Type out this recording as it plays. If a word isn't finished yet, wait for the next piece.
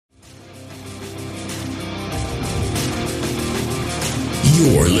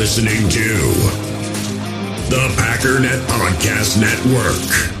You're listening to the Packernet Podcast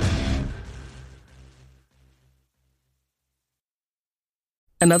Network.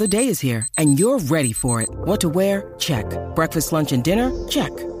 Another day is here, and you're ready for it. What to wear? Check. Breakfast, lunch, and dinner?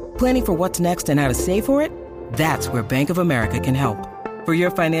 Check. Planning for what's next and how to save for it? That's where Bank of America can help. For your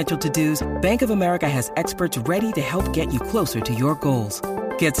financial to-dos, Bank of America has experts ready to help get you closer to your goals.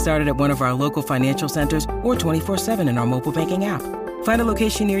 Get started at one of our local financial centers or 24/7 in our mobile banking app. Find a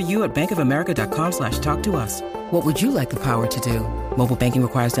location near you at bankofamerica.com/talktous. What would you like the power to do? Mobile banking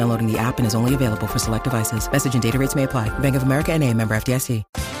requires downloading the app and is only available for select devices. Message and data rates may apply. Bank of America N.A., member FDIC.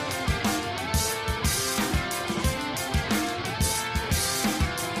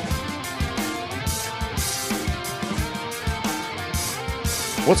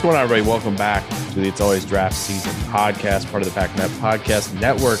 What's going on, everybody? Welcome back to the It's Always Draft Season podcast, part of the Packernet Podcast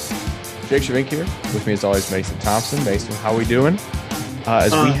Network. Jake Shavink here. With me, as always, Mason Thompson. Mason, how we doing?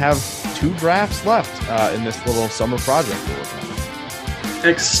 As we have 2 drafts left in this little summer project we're working on.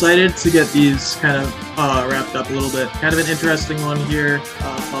 Excited to get these kind of wrapped up a little bit. Kind of an interesting one here.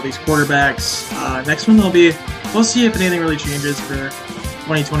 All these quarterbacks. Next one we'll see if anything really changes for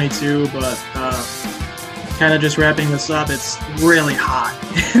 2022, but kind of just wrapping this up. It's really hot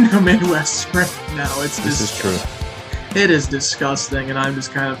in the Midwest right now. This is true. It is disgusting, and I'm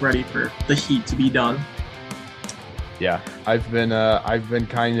just kind of ready for the heat to be done. Yeah, I've been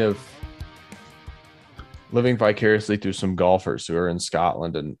kind of living vicariously through some golfers who are in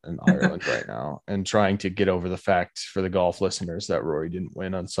Scotland and Ireland right now, and trying to get over the fact for the golf listeners that Rory didn't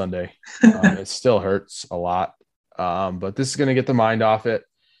win on Sunday. It still hurts a lot, but this is going to get the mind off it.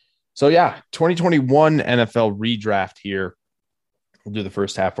 So yeah, 2021 NFL redraft here. We'll do the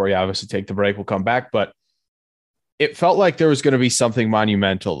first half for you. Obviously, take the break. We'll come back, but it felt like there was going to be something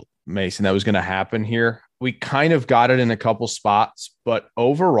monumental, Mason, that was going to happen here. We kind of got it in a couple spots, but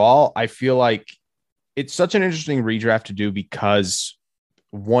overall, I feel like it's such an interesting redraft to do because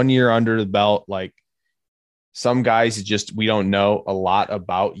 1 year under the belt, like some guys we don't know a lot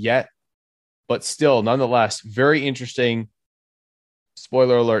about yet, but still, nonetheless, very interesting.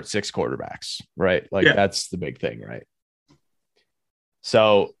 Spoiler alert, 6 quarterbacks, right? That's the big thing, right?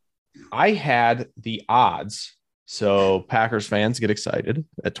 So I had the odds. So Packers fans get excited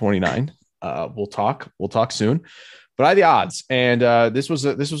at 29. We'll talk soon, but I had the odds. And this was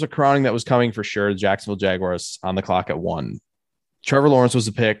a crowning that was coming for sure. The Jacksonville Jaguars on the clock at 1. Trevor Lawrence was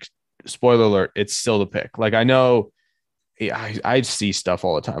the pick. Spoiler alert, it's still the pick. Like, I know I see stuff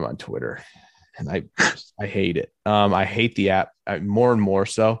all the time on Twitter, and I hate it. I hate the app more and more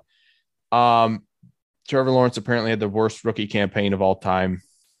so. Trevor Lawrence apparently had the worst rookie campaign of all time.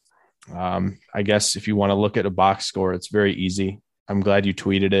 I guess if you want to look at a box score, it's very easy. I'm glad you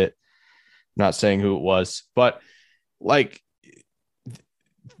tweeted it. I'm not saying who it was, but like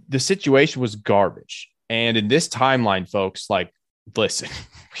the situation was garbage. And in this timeline, folks, like, listen,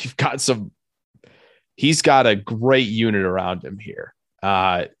 he's got a great unit around him here.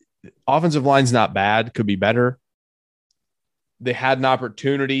 Offensive line's not bad, could be better. They had an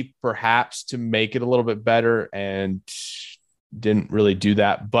opportunity perhaps to make it a little bit better and didn't really do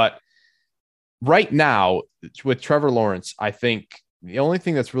that. But right now with Trevor Lawrence, I think the only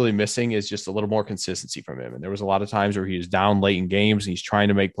thing that's really missing is just a little more consistency from him. And there was a lot of times where he was down late in games and he's trying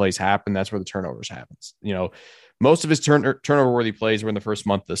to make plays happen. That's where the turnovers happens. You know, most of his turnover worthy plays were in the first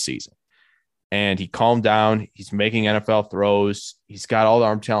month of the season. And he calmed down. He's making NFL throws. He's got all the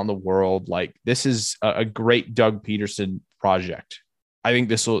arm talent in the world. Like, this is a great Doug Peterson project. I think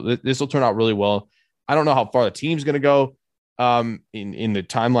this will turn out really well. I don't know how far the team's going to go in the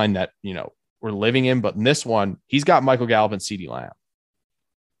timeline that, you know, we're living in, but in this one, he's got Michael Gallup and CeeDee Lamb.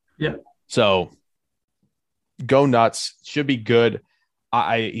 Yeah. So go nuts. Should be good.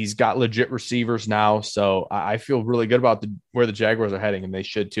 He's got legit receivers now, so I feel really good about where the Jaguars are heading, and they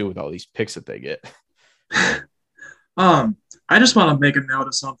should too with all these picks that they get. I just want to make a note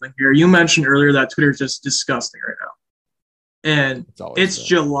of something here. You mentioned earlier that Twitter is just disgusting right now, and it's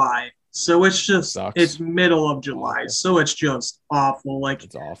July, so it's middle of July, so it's just awful. Like,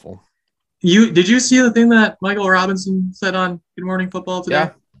 it's awful. Did you see the thing that Michael Robinson said on Good Morning Football today?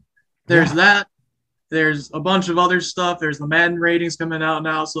 Yeah. There's that. There's a bunch of other stuff. There's the Madden ratings coming out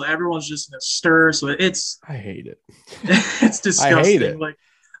now, so everyone's just in a stir. So I hate it. It's disgusting. I hate it. Like,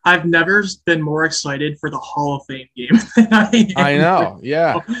 I've never been more excited for the Hall of Fame game than I am. I know.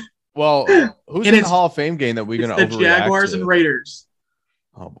 Yeah. Well, who's in the Hall of Fame game that we're going to overreact to? The Jaguars and Raiders.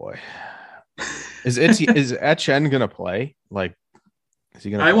 Oh boy. Is Etienne going to play? Like, is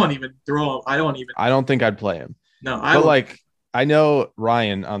he going to? I won't even throw him. I don't think I'd play him. No, I know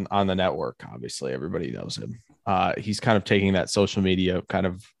Ryan on the network. Obviously, everybody knows him. He's kind of taking that social media kind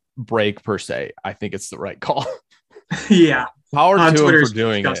of break per se. I think it's the right call. Yeah. Power to Twitter's him for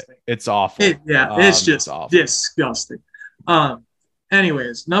doing disgusting. it. It's awful. It's just awful. disgusting.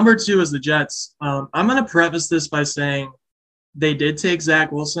 Anyways, number 2 is the Jets. I'm going to preface this by saying they did take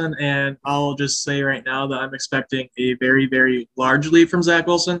Zach Wilson, and I'll just say right now that I'm expecting a very, very large leap from Zach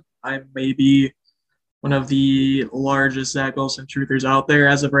Wilson. I may be one of the largest Zach Wilson truthers out there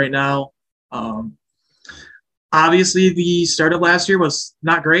as of right now. Obviously, the start of last year was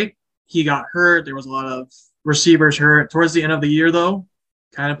not great. He got hurt. There was a lot of receivers hurt. Towards the end of the year, though,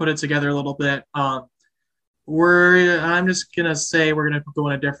 kind of put it together a little bit. I'm just going to say we're going to go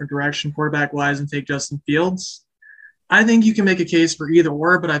in a different direction quarterback-wise and take Justin Fields. I think you can make a case for either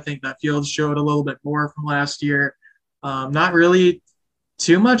or, but I think that Fields showed a little bit more from last year. Not really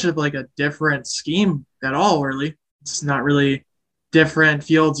too much of like a different scheme at all, really. It's not really different.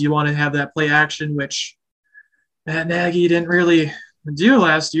 Fields, you want to have that play action, which Matt Nagy didn't really do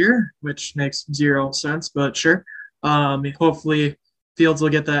last year, which makes zero sense, but sure. Hopefully Fields will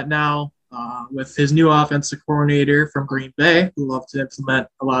get that now with his new offensive coordinator from Green Bay, who love to implement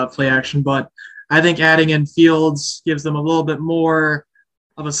a lot of play action, but I think adding in Fields gives them a little bit more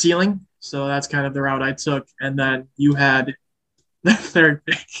of a ceiling. So that's kind of the route I took. And then you had the third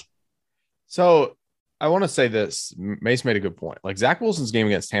pick. So I want to say this. Mace made a good point. Like Zach Wilson's game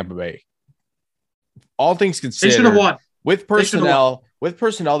against Tampa Bay, all things considered, they should have won. With personnel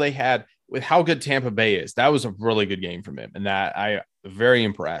they had, with how good Tampa Bay is. That was a really good game from him. And that I'm very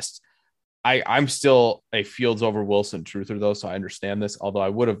impressed. I'm still a Fields over Wilson truther, though, so I understand this. Although I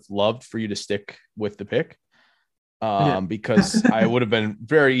would have loved for you to stick with the pick because I would have been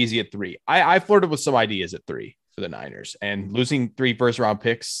very easy at 3. I flirted with some ideas at 3 for the Niners, and losing 3 first-round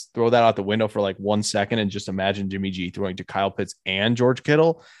picks, throw that out the window for like 1 second and just imagine Jimmy G throwing to Kyle Pitts and George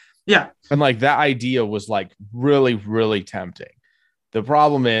Kittle. Yeah. And like that idea was like really, really tempting. The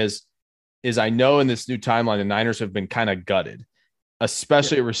problem is I know in this new timeline, the Niners have been kind of gutted,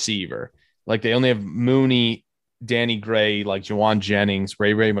 especially a receiver. Like they only have Mooney, Danny Gray, like Jawan Jennings,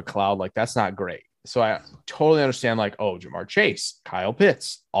 Ray McLeod. Like that's not great. So I totally understand like, oh, Jamar Chase, Kyle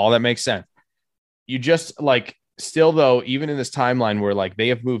Pitts, all that makes sense. You just like still though, even in this timeline where like they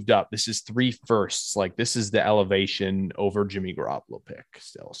have moved up, this is 3 firsts. Like this is the elevation over Jimmy Garoppolo pick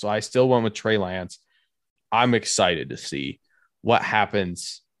still. So I still went with Trey Lance. I'm excited to see what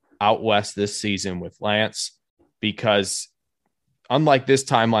happens out west this season with Lance because unlike this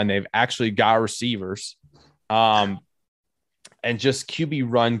timeline, they've actually got receivers and just QB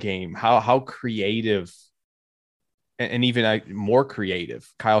run game, how creative and even more creative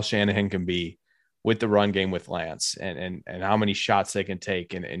Kyle Shanahan can be with the run game with Lance and how many shots they can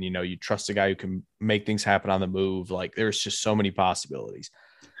take. And, you know, you trust a guy who can make things happen on the move. Like there's just so many possibilities.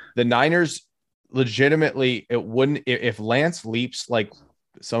 The Niners legitimately, it wouldn't, if Lance leaps, like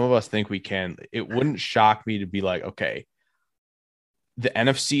some of us think we can, it wouldn't shock me to be like, okay, the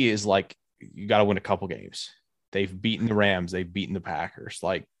NFC is like, you got to win a couple games. They've beaten the Rams. They've beaten the Packers.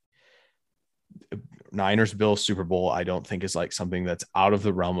 Like Niners, Bills, Super Bowl, I don't think is like something that's out of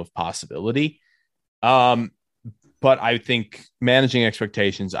the realm of possibility. But I think managing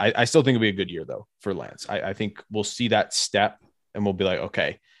expectations, I still think it'll be a good year though for Lance. I think we'll see that step and we'll be like,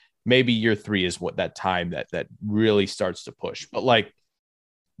 okay, maybe year 3 is what that time that really starts to push. But like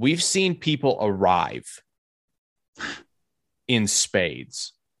we've seen people arrive in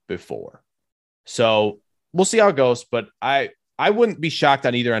spades before. So we'll see how it goes, but I wouldn't be shocked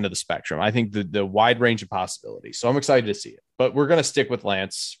on either end of the spectrum. I think the wide range of possibilities. So I'm excited to see it, but we're going to stick with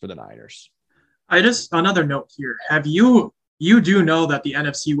Lance for the Niners. Another note here. You do know that the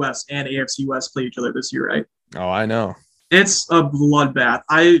NFC West and AFC West play each other this year, right? Oh, I know. It's a bloodbath.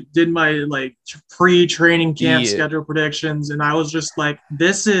 I did my like pre-training camp schedule predictions, and I was just like,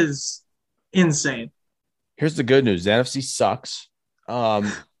 this is insane. Here's the good news. The NFC sucks.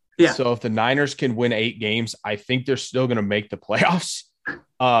 Yeah. So if the Niners can win 8 games, I think they're still going to make the playoffs.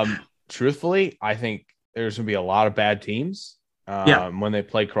 Truthfully, I think there's going to be a lot of bad teams when they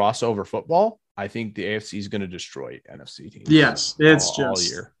play crossover football. I think the AFC is going to destroy NFC teams. Yes, it's all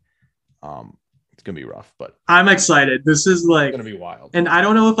year. It's going to be rough, but I'm excited. This is like going to be wild. And I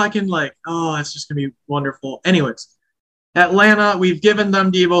don't know if I can it's just going to be wonderful. Anyways, Atlanta, we've given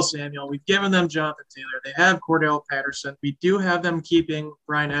them Deebo Samuel. We've given them Jonathan Taylor. They have Cordell Patterson. We do have them keeping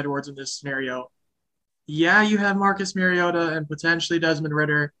Brian Edwards in this scenario. Yeah, you have Marcus Mariota and potentially Desmond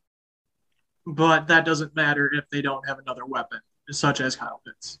Ridder, but that doesn't matter if they don't have another weapon, such as Kyle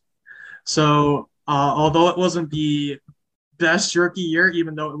Pitts. So although it wasn't the best rookie year,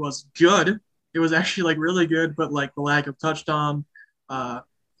 even though it was good, it was actually like really good, but like the lack of touchdowns kind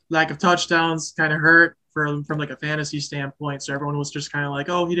of hurt. from like a fantasy standpoint. So everyone was just kind of like,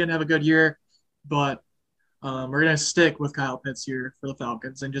 oh, he didn't have a good year, but we're gonna stick with Kyle Pitts here for the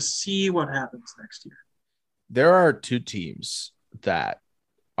Falcons and just see what happens next year. There are two teams that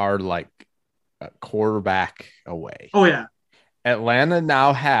are like a quarterback away. Oh yeah. Atlanta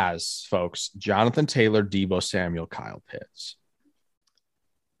now has, folks, Jonathan Taylor, Deebo Samuel, Kyle Pitts.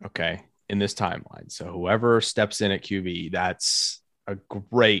 Okay, in this timeline. So whoever steps in at QB, that's a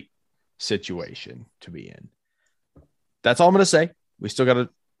great situation to be in. That's all I'm going to say. We'll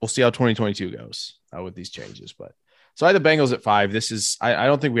see how 2022 goes with these changes. But so I had the Bengals at 5. This is, I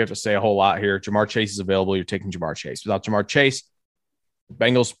don't think we have to say a whole lot here. Jamar Chase is available. You're taking Jamar Chase. Without Jamar Chase,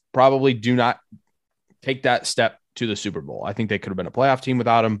 Bengals probably do not take that step to the Super Bowl. I think they could have been a playoff team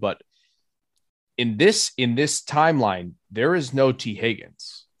without him. But in this timeline, there is no T.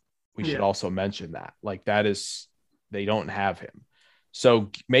 Higgins. We should also mention that. Like that is, they don't have him.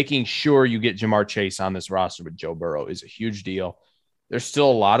 So making sure you get Jamar Chase on this roster with Joe Burrow is a huge deal. There's still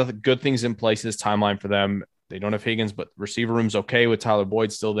a lot of good things in place this timeline for them. They don't have Higgins, but receiver room's okay with Tyler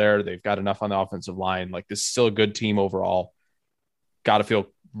Boyd still there. They've got enough on the offensive line. Like this is still a good team overall. Got to feel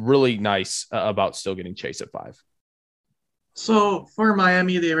really nice about still getting Chase at 5. So for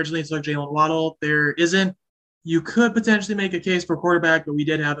Miami, they originally took Jalen Waddle. You could potentially make a case for quarterback, but we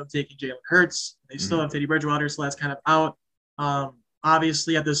did have them taking Jalen Hurts. They still have Teddy Bridgewater, so that's kind of out.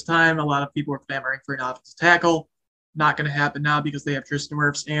 Obviously, at this time, a lot of people are clamoring for an offensive tackle. Not going to happen now because they have Tristan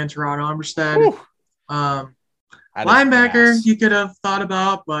Wirfs and Teron Armstead. Linebacker, you could have thought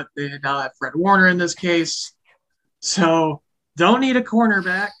about, but they now have Fred Warner in this case. So don't need a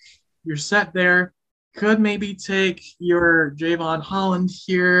cornerback. You're set there. Could maybe take your Javon Holland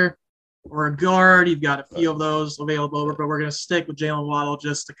here or a guard. You've got a few of those available, but we're going to stick with Jalen Waddle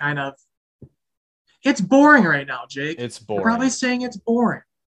just to kind of – it's boring right now, Jake. It's boring. You're probably saying it's boring.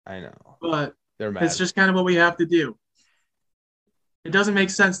 I know. But they're mad. It's just kind of what we have to do. It doesn't make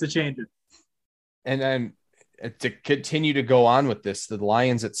sense to change it. And then to continue to go on with this, the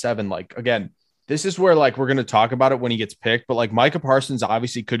Lions at 7, like, again, this is where, like, we're going to talk about it when he gets picked, but, like, Micah Parsons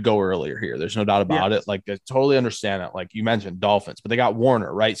obviously could go earlier here. There's no doubt about it. Like, I totally understand that. Like, you mentioned Dolphins, but they got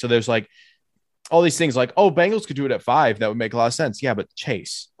Warner, right? So there's, like, all these things like, oh, Bengals could do it at 5. That would make a lot of sense. Yeah, but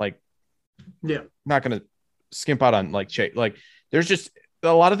Chase, like, not going to skimp out on, like, Chase. Like, there's just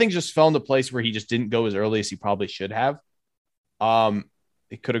a lot of things just fell into place where he just didn't go as early as he probably should have.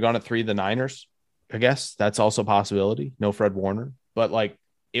 It could have gone at 3, the Niners, I guess. That's also a possibility. No Fred Warner. But, like,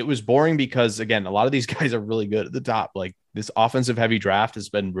 it was boring because, again, a lot of these guys are really good at the top. Like, this offensive heavy draft has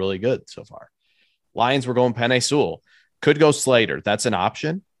been really good so far. Lions were going Penei Sewell. Could go Slater. That's an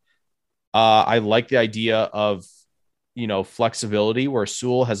option. I like the idea of, flexibility where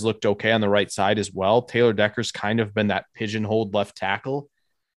Sewell has looked okay on the right side as well. Taylor Decker's kind of been that pigeonholed left tackle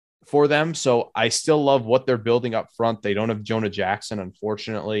for them. So I still love what they're building up front. They don't have Jonah Jackson,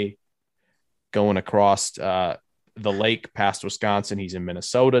 unfortunately, going across the lake past Wisconsin. He's in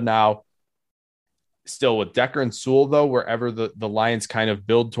Minnesota now. Still with Decker and Sewell, though, wherever the Lions kind of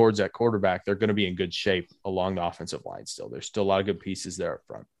build towards that quarterback, they're going to be in good shape along the offensive line still. There's still a lot of good pieces there up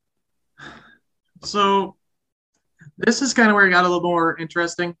front. So this is kind of where it got a little more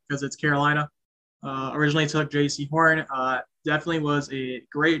interesting because it's Carolina. Originally took J.C. Horn. Definitely was a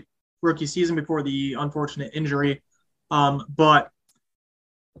great rookie season before the unfortunate injury. But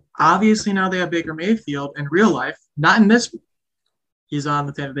obviously now they have Baker Mayfield in real life, not in this week. He's on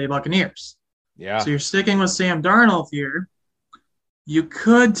the Tampa Bay Buccaneers. Yeah. So you're sticking with Sam Darnold here. You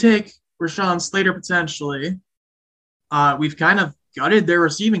could take Rashawn Slater potentially. We've kind of gutted their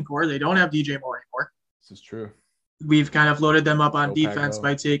receiving core. They don't have DJ Moore anymore. This is true. We've kind of loaded them up on defense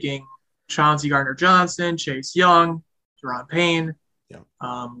by taking Chauncey Gardner-Johnson, Chase Young, Deron Payne.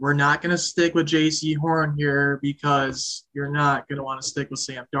 Yeah. We're not going to stick with J.C. Horn here because you're not going to want to stick with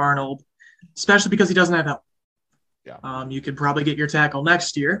Sam Darnold, especially because he doesn't have help. Yeah. You could probably get your tackle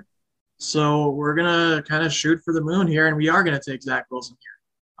next year. So we're going to kind of shoot for the moon here, and we are going to take Zach Wilson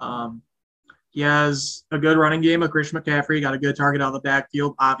here. He has a good running game with Christian McCaffrey, got a good target out of the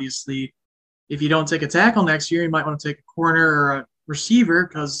backfield. Obviously, if you don't take a tackle next year, you might want to take a corner or a receiver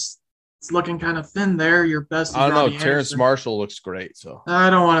because it's looking kind of thin there. Your best is I don't know. Robbie Terrence Anderson. Marshall looks great. So I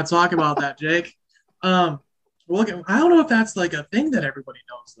don't want to talk about that, Jake. I don't know if that's like a thing that everybody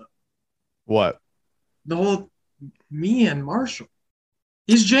knows, though. What? The whole me and Marshall.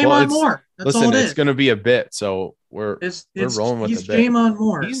 He's Jamon Moore. That's all it is. It's going to be a bit, so we're rolling with he's a bit. Jamon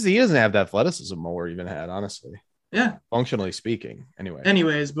Moore. He doesn't have the athleticism Moore even had, honestly. Yeah. Functionally speaking, anyway.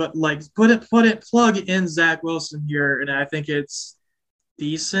 Anyways, but like plug in Zach Wilson here, and I think it's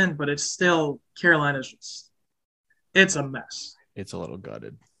decent, but it's still Carolina's it's a mess. It's a little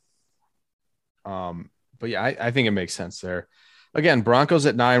gutted. But yeah, I think it makes sense there. Again, Broncos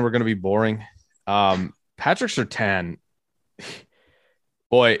at 9, we're going to be boring. Patrick Surtain,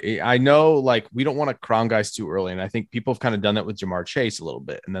 boy, I know like we don't want to crown guys too early. And I think people have kind of done that with Jamar Chase a little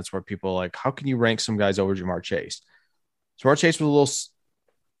bit. And that's where people are like, how can you rank some guys over Jamar Chase? Jamar Chase was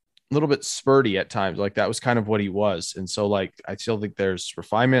a little bit spurty at times. Like that was kind of what he was. And so like, I still think there's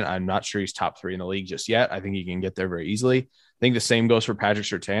refinement. I'm not sure he's top 3 in the league just yet. I think he can get there very easily. I think the same goes for Patrick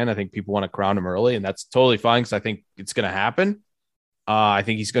Surtain. I think people want to crown him early, and that's totally fine because I think it's going to happen. I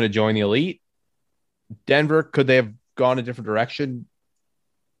think he's going to join the elite. Denver, could they have gone a different direction?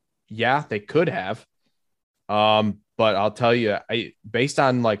 Yeah, they could have. But I'll tell you, based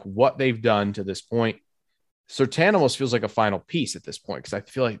on like what they've done to this point, Surtain almost feels like a final piece at this point. Cause I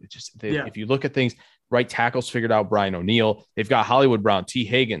feel like if you look at things, right tackles figured out Brian O'Neill, they've got Hollywood Brown, T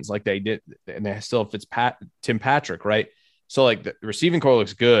Higgins, like they did. And they still have Tim Patrick. Right. So like the receiving core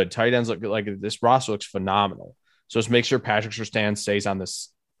looks good. Tight ends look good. Like this roster looks phenomenal. So just make sure Patrick Surtain stays on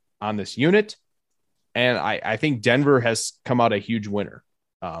this unit. And I think Denver has come out a huge winner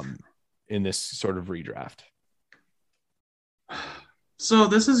in this sort of redraft. So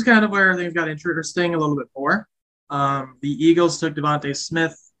this is kind of where things got interesting a little bit more. The Eagles took Devontae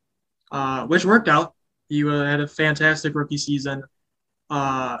Smith, which worked out. He had a fantastic rookie season.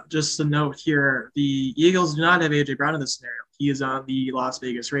 Just a note here, the Eagles do not have A.J. Brown in this scenario. He is on the Las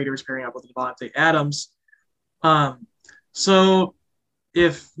Vegas Raiders pairing up with Devontae Adams. So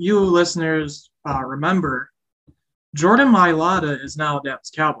if you listeners remember, Jordan Mailata is now a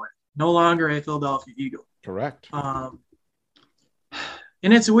Dallas Cowboy, no longer a Philadelphia Eagle. Correct.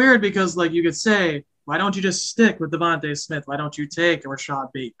 And it's weird because, like, you could say, why don't you just stick with Devontae Smith? Why don't you take a Rashad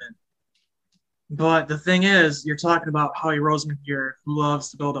Bateman? But the thing is, you're talking about Howie Roseman here, who loves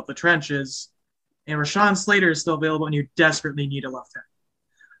to build up the trenches, and Rashawn Slater is still available, and you desperately need a left hand.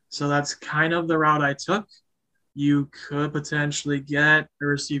 So that's kind of the route I took. You could potentially get a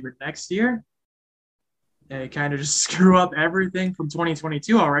receiver next year. They kind of just screw up everything from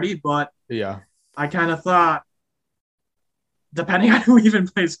 2022 already, but yeah, I kind of thought, depending on who even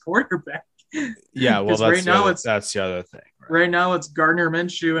plays quarterback. Yeah, well, that's the other thing. Right now, it's Gardner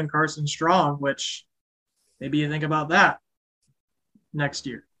Minshew and Carson Strong, which maybe you think about that next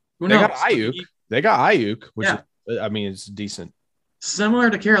year. Who knows? They got Ayuk, which is decent. Similar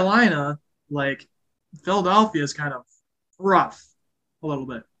to Carolina, like Philadelphia is kind of rough a little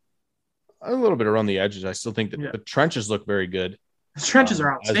bit. A little bit around the edges. I still think that the trenches look very good. The trenches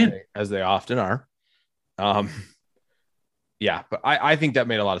are outstanding. As they often are. Yeah, but I think that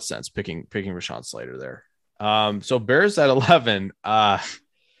made a lot of sense picking Rashawn Slater there. So Bears at 11.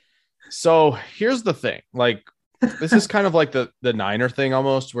 So here's the thing. Like, this is kind of like the Niner thing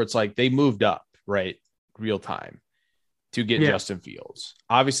almost, where it's like they moved up, right? Real time to get Justin Fields.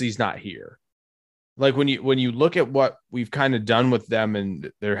 Obviously, he's not here. Like when you look at what we've kind of done with them,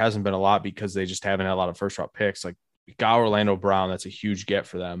 and there hasn't been a lot because they just haven't had a lot of first round picks. Like we got Orlando Brown. That's a huge get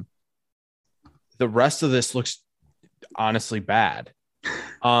for them. The rest of this looks honestly bad.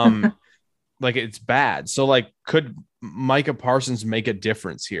 Like it's bad. So like, could Micah Parsons make a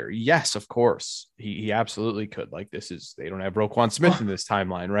difference here? Yes, of course. He absolutely could. Like they don't have Roquan Smith in this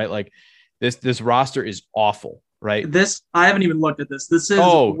timeline, right? Like this roster is awful, right? I haven't even looked at this. This is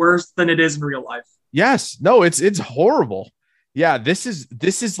worse than it is in real life. Yes. No, it's horrible. Yeah, this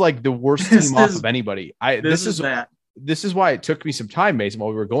is like the worst team off of anybody. This is bad. This is why it took me some time, Mason, while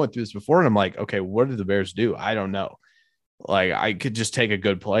we were going through this before. And I'm like, okay, what did the Bears do? I don't know. Like I could just take a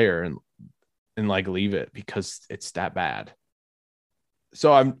good player and like leave it because it's that bad.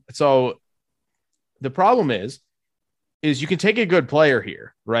 So the problem is you can take a good player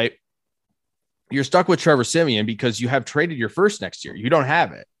here, right? You're stuck with Trevor Siemian because you have traded your first next year. You don't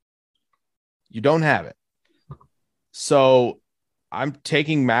have it. So I'm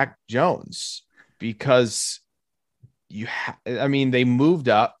taking Mac Jones because they moved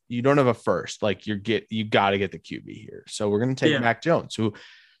up. You don't have a first. Like you got to get the QB here. So we're going to take Mac Jones, who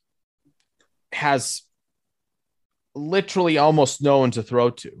has literally almost no one to throw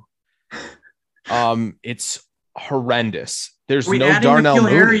to. It's horrendous. There's no Darnell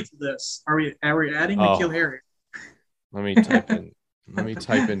Mooney. Harry to this. Are we adding N'Keal Harry? Let me type in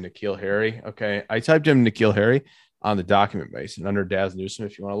N'Keal Harry. Okay. I typed in N'Keal Harry on the document base and under Daz Newsome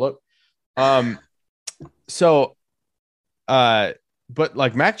if you want to look. But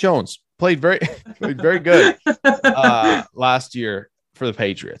like Mac Jones played very good last year for the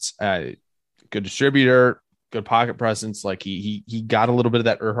Patriots. Good distributor, good pocket presence. Like he got a little bit of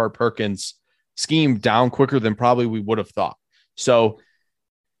that Erhard Perkins scheme down quicker than probably we would have thought. So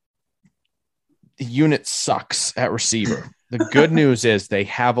the unit sucks at receiver. The good news is they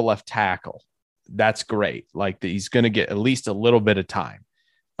have a left tackle. that's great. Like he's going to get at least a little bit of time.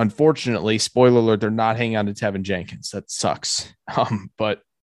 Unfortunately, spoiler alert, they're not hanging on to Tevin Jenkins. That sucks. But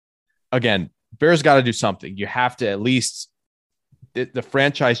again, Bears got to do something. You have to at least the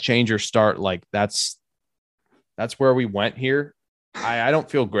franchise changer start. Like that's where we went here. I don't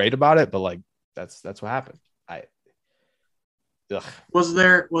feel great about it, but like that's what happened. Was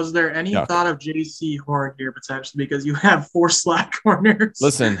there any thought of JC Horn here potentially, because you have 4 slot corners?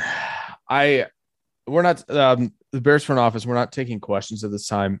 Listen, we're not the Bears front office. We're not taking questions at this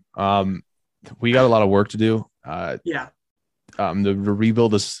time. We got a lot of work to do. The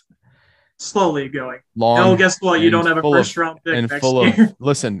rebuild is slowly going long. Oh, guess what? You don't have a first round pick and next full year. of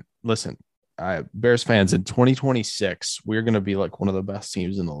listen. Bears fans, in 2026, we're going to be like one of the best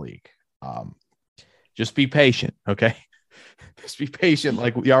teams in the league. Just be patient, okay? Just be patient,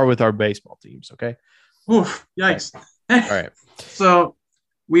 like we are with our baseball teams, okay? Oof! Yikes! All right. So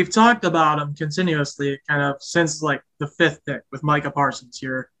we've talked about him continuously, kind of since like the 5th pick with Micah Parsons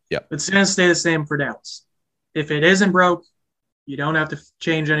here. Yep. It's going to stay the same for Dallas. If it isn't broke, you don't have to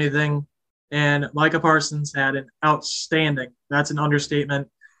change anything. And Micah Parsons had an outstanding, that's an understatement,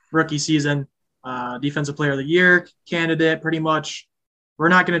 rookie season, defensive player of the year candidate, pretty much. We're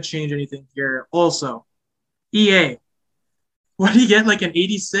not going to change anything here. Also, EA, what do you get, like an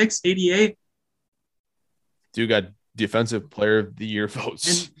 86, 88? Dude got defensive player of the year votes.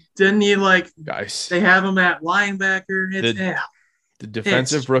 And didn't he, like, guys, they have him at linebacker? The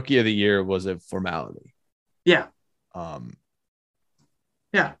defensive rookie of the year was a formality. Yeah.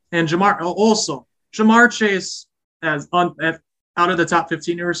 Yeah. And Jamar Chase as out of the top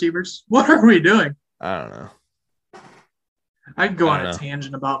 15 receivers. What are we doing? I don't know. I could go on a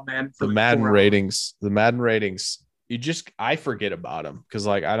tangent about Madden. The Madden ratings. I forget about them because,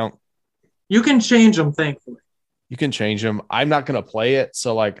 like, I don't. You can change them, thankfully. You can change them. I'm not going to play it,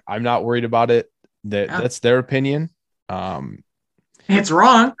 so like, I'm not worried about it. That's their opinion. It's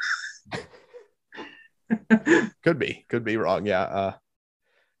wrong. Could be wrong. Yeah.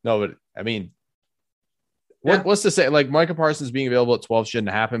 No, but I mean, what's to say? Like, Micah Parsons being available at 12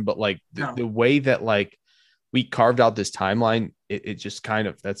 shouldn't happen, but like the way that like we carved out this timeline, it just kind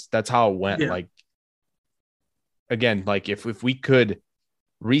of that's how it went. Yeah. Like, again, like if we could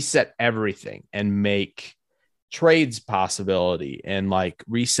reset everything and make trades possibility and like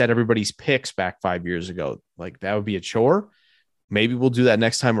reset everybody's picks back 5 years ago, like that would be a chore. Maybe we'll do that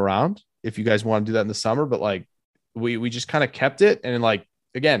next time around if you guys want to do that in the summer. But like we just kind of kept it, and like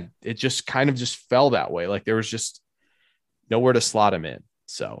again, it just kind of just fell that way. Like there was just nowhere to slot him in.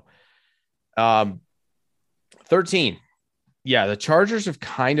 So 13. Yeah, the Chargers have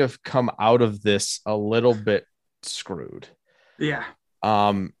kind of come out of this a little bit screwed. Yeah.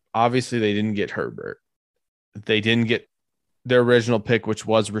 Obviously they didn't get Herbert. They didn't get their original pick, which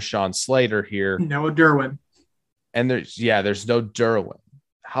was Rashawn Slater here. No Derwin. And there's no Derwin.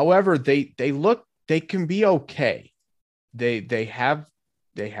 However, they can be okay. They have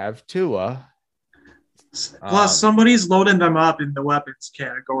Tua. Plus, somebody's loading them up in the weapons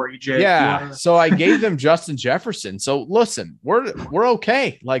category, Jay. Yeah, so I gave them Justin Jefferson. So listen, we're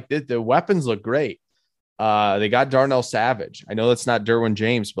okay. Like the weapons look great. They got Darnell Savage. I know that's not Derwin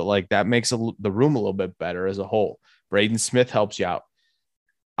James, but like that makes the room a little bit better as a whole. Braden Smith helps you out.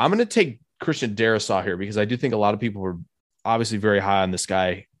 I'm going to take Christian Darrisaw here because I do think a lot of people were obviously very high on this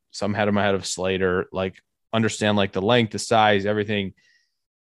guy. Some had him ahead of Slater, like understand like the length, the size, everything.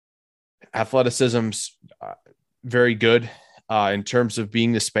 Athleticism's very good in terms of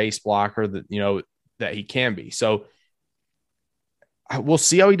being the space blocker that he can be. So we'll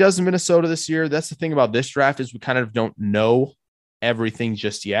see how he does in Minnesota this year. That's the thing about this draft is we kind of don't know everything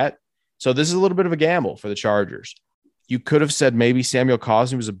just yet. So this is a little bit of a gamble for the Chargers. You could have said maybe Samuel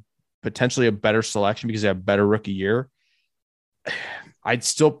Cosmi was potentially a better selection because he had a better rookie year. I'd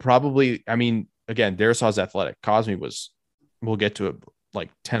still probably, I mean, again, Darrisaw's athletic. Cosmi we'll get to it, like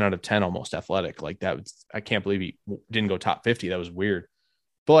 10 out of 10 almost athletic. Like that was, I can't believe he didn't go top 50. That was weird.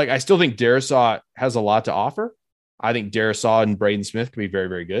 But like, I still think Darrisaw has a lot to offer. I think Darrisaw and Braden Smith can be very,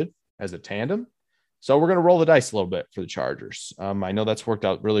 very good as a tandem. So we're going to roll the dice a little bit for the Chargers. I know that's worked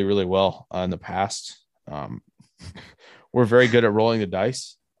out really, really well in the past. We're very good at rolling the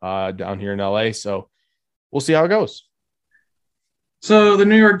dice down here in LA. So we'll see how it goes. So the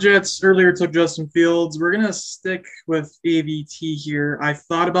New York Jets earlier took Justin Fields. We're going to stick with AVT here. I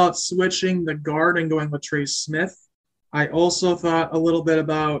thought about switching the guard and going with Trey Smith. I also thought a little bit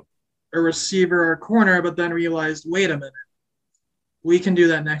about a receiver or corner, but then realized, wait a minute, we can do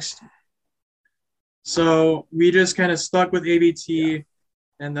that next year. So we just kind of stuck with AVT,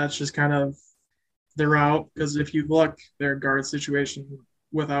 and that's just kind of the route, because if you look, their guard situation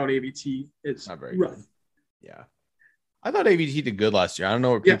without AVT is not very rough. good. Yeah. I thought AVT did good last year. I don't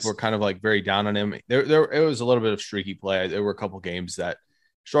know where people were kind of like very down on him. There, it was a little bit of streaky play. There were a couple games that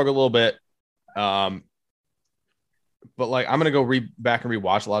struggled a little bit. But like, I'm going to go back and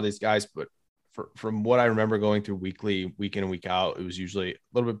rewatch a lot of these guys. But from what I remember going through weekly, week in and week out, it was usually a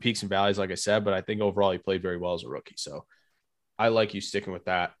little bit peaks and valleys, like I said. But I think overall he played very well as a rookie. So I like you sticking with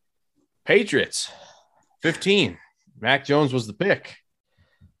that. Patriots, 15. Mac Jones was the pick.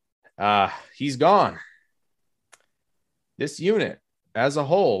 He's gone. This unit as a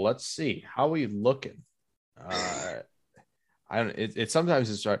whole, let's see how we looking. It sometimes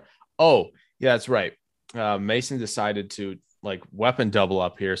it's start. Oh, yeah, that's right. Mason decided to like weapon double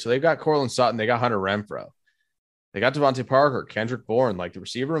up here. So they've got Cortland Sutton, they got Hunter Renfrow, they got Devontae Parker, Kendrick Bourne. Like the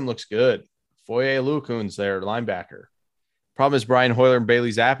receiver room looks good. Foye Oluokun's their linebacker. Problem is Brian Hoyer and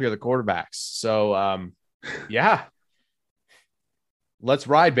Bailey Zappi are the quarterbacks. So yeah. Let's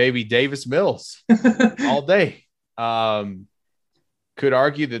ride, baby. Davis Mills all day. Could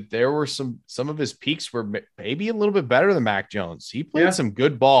argue that there were some of his peaks were maybe a little bit better than Mac Jones. He played some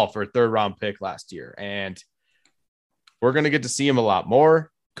good ball for a 3rd round pick last year, and we're going to get to see him a lot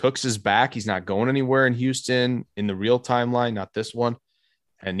more. Cooks is back. He's not going anywhere in Houston in the real timeline, not this one.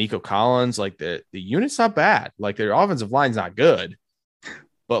 And Nico Collins, like the unit's not bad. Like their offensive line's not good,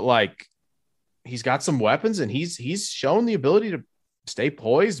 but like he's got some weapons and he's shown the ability to stay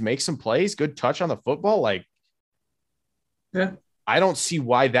poised, make some plays, good touch on the football. Like, yeah, I don't see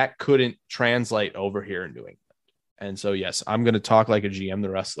why that couldn't translate over here in New England. And so, yes, I'm going to talk like a GM the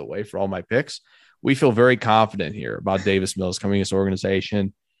rest of the way for all my picks. We feel very confident here about Davis Mills coming to this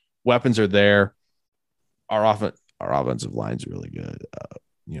organization. Weapons are there. Our offensive line's really good.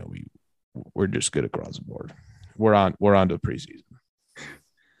 We're just good across the board. We're on to the preseason.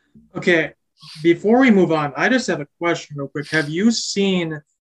 Okay. Before we move on, I just have a question real quick. Have you seen,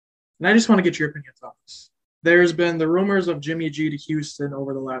 and I just want to get your opinions on this. There's been the rumors of Jimmy G to Houston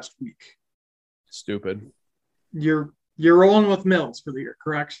over the last week. Stupid. You're rolling with Mills for the year,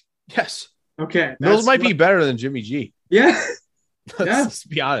 correct? Yes. Okay. Mills might be better than Jimmy G. Yeah. Let's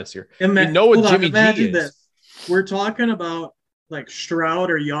be honest here. You know what Jimmy G is. This. We're talking about like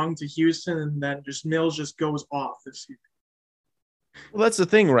Stroud or Young to Houston, and then just Mills just goes off this year. Well, that's the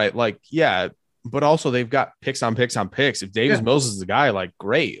thing, right? Like, yeah, but also they've got picks on picks on picks. If Davis Mills is the guy, like,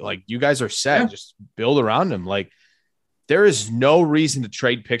 great. Like, you guys are set. Yeah. Just build around him. Like, there is no reason to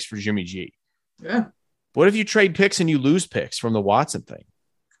trade picks for Jimmy G. Yeah. What if you trade picks and you lose picks from the Watson thing?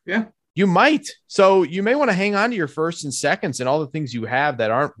 Yeah. You might. So you may want to hang on to your firsts and seconds and all the things you have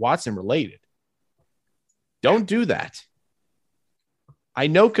that aren't Watson related. Don't do that. I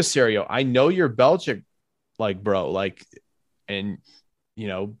know Caserio. I know you're Belichick, like, bro, like, and,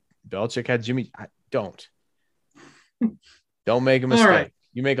 Belichick had Jimmy. Don't make a mistake. Right.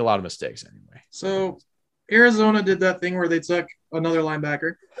 You make a lot of mistakes anyway. So Arizona did that thing where they took another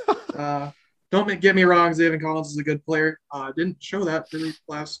linebacker. Don't get me wrong. Zaven Collins is a good player. Didn't show that really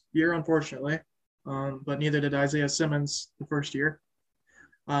last year, unfortunately. But neither did Isaiah Simmons the first year.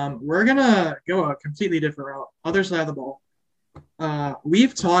 We're going to go a completely different route. Other side of the ball.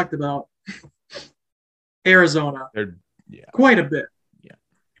 We've talked about Arizona quite a bit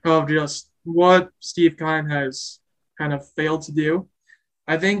of just what Steve Keim has kind of failed to do.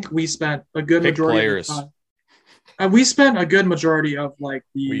 I think we spent a good majority of the time. We spent a good majority of like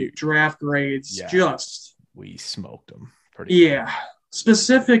the draft grades. We smoked them pretty good.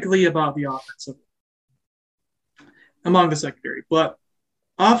 Specifically about the offensive among the secondary. But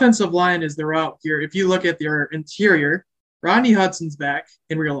offensive line is the route here. If you look at their interior, Rodney Hudson's back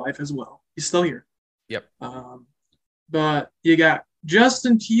in real life as well. He's still here. Yep. But you got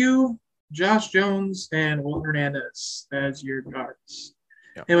Justin Pugh, Josh Jones, and Will Hernandez as your guards.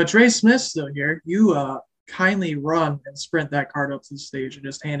 Yep. And with Trey Smith still here, you kindly run and sprint that card up to the stage and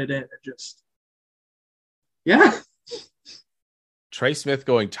just hand it in and just Trey Smith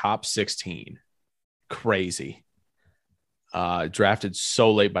going top 16. Crazy. Drafted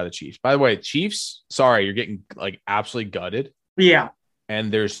so late by the Chiefs. By the way, Chiefs, sorry, you're getting like absolutely gutted. Yeah. And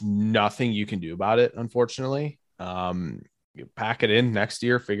there's nothing you can do about it, unfortunately. You pack it in next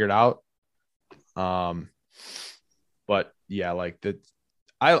year, figure it out. But yeah, like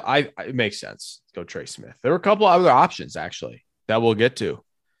it makes sense. Go Trey Smith. There were a couple other options actually that we'll get to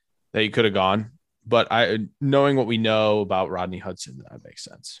that you could have gone, but knowing what we know about Rodney Hudson, that makes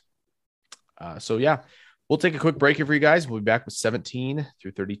sense. So yeah, we'll take a quick break here for you guys. We'll be back with 17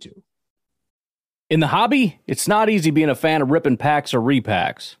 through 32. In the hobby, it's not easy being a fan of ripping packs or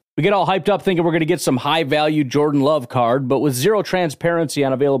repacks. We get all hyped up thinking we're going to get some high-value Jordan Love card, but with zero transparency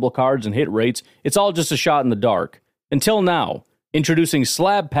on available cards and hit rates, it's all just a shot in the dark. Until now. Introducing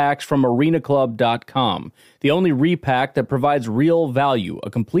slab packs from arenaclub.com, the only repack that provides real value, a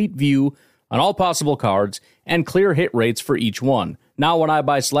complete view on all possible cards, and clear hit rates for each one. Now when I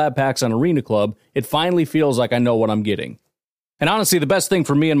buy slab packs on Arena Club, it finally feels like I know what I'm getting. And honestly, the best thing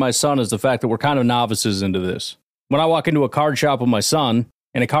for me and my son is the fact that we're kind of novices into this. When I walk into a card shop with my son,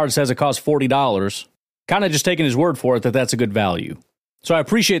 and a card says it costs $40, kind of just taking his word for it that that's a good value. So I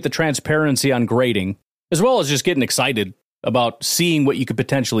appreciate the transparency on grading, as well as just getting excited about seeing what you could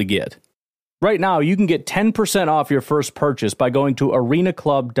potentially get. Right now, you can get 10% off your first purchase by going to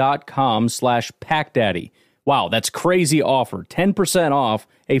arenaclub.com/packdaddy. Wow, that's crazy offer. 10% off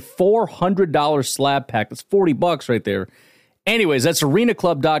a $400 slab pack. That's $40 right there. Anyways, that's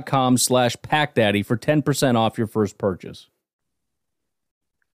arenaclub.com/packdaddy for 10% off your first purchase.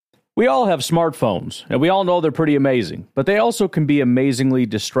 We all have smartphones, and we all know they're pretty amazing, but they also can be amazingly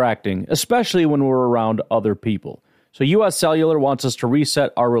distracting, especially when we're around other people. So US Cellular wants us to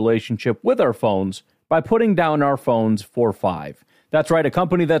reset our relationship with our phones by putting down our phones for $5. That's right, a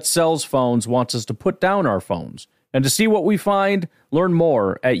company that sells phones wants us to put down our phones. And to see what we find, learn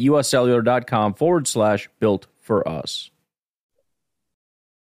more at uscellular.com/built for us.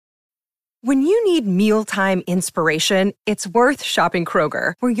 When you need mealtime inspiration, it's worth shopping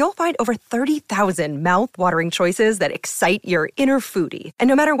Kroger, where you'll find over 30,000 mouth-watering choices that excite your inner foodie. And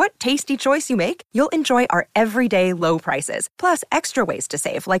no matter what tasty choice you make, you'll enjoy our everyday low prices, plus extra ways to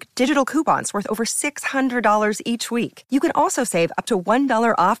save, like digital coupons worth over $600 each week. You can also save up to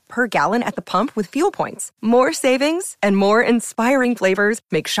 $1 off per gallon at the pump with fuel points. More savings and more inspiring flavors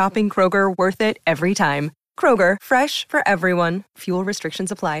make shopping Kroger worth it every time. Kroger, fresh for everyone. Fuel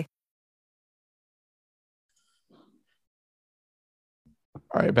restrictions apply.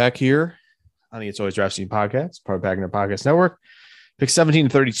 All right, back here on the It's Always Draft Scene podcast, part of Packing Up Podcast Network. Pick 17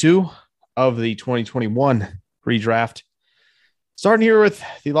 and 32 of the 2021 redraft. Starting here with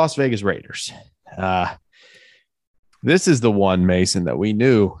the Las Vegas Raiders. This is the one, Mason, that we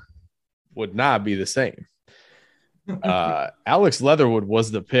knew would not be the same. Alex Leatherwood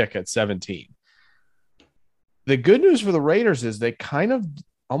was the pick at 17. The good news for the Raiders is they kind of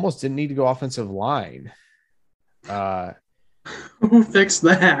almost didn't need to go offensive line. Who fixed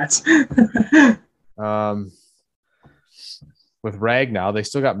that? With Ragnow, they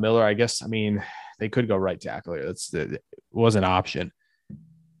still got Miller. I guess, I mean, they could go right tackle here. It was an option.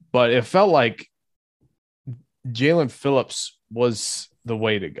 But it felt like Jalen Phillips was the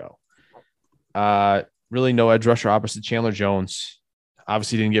way to go. Really no edge rusher opposite Chandler Jones.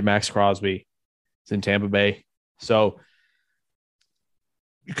 Obviously didn't get Max Crosby. It's in Tampa Bay. So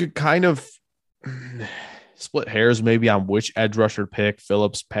you could kind of split hairs maybe on which edge rusher pick,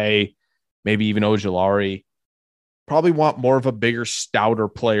 Phillips, Pay, maybe even Ojulari. Probably want more of a bigger, stouter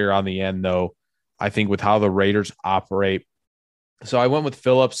player on the end, though, I think, with how the Raiders operate. So I went with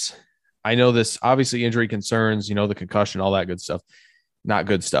Phillips. I know this, obviously, injury concerns, the concussion, all that good stuff. Not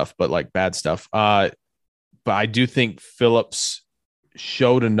good stuff, but like bad stuff. But I do think Phillips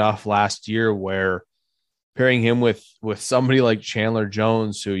showed enough last year where pairing him with somebody like Chandler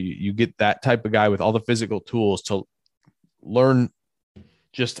Jones, who you get that type of guy with all the physical tools to learn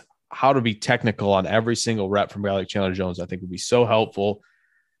just how to be technical on every single rep from a guy like Chandler Jones, I think would be so helpful.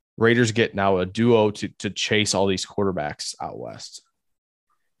 Raiders get now a duo to chase all these quarterbacks out west.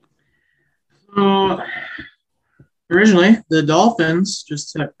 Originally, the Dolphins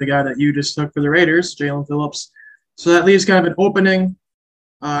just took the guy that you just took for the Raiders, Jalen Phillips. So that leaves kind of an opening,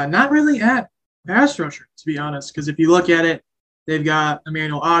 not really at pass rusher, to be honest, because if you look at it, they've got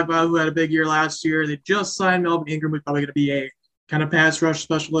Emmanuel Ogbah, who had a big year last year. They just signed Melvin Ingram, who's probably going to be a kind of pass rush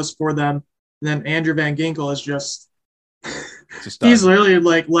specialist for them. And then Andrew Van Ginkel is just he's literally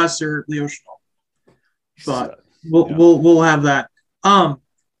like lesser Leo Schnall. But we'll have that.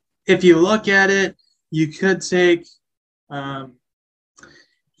 If you look at it, you could definitely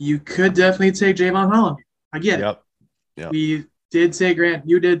take Javon Holland. I get it. Yep. We did take Grant.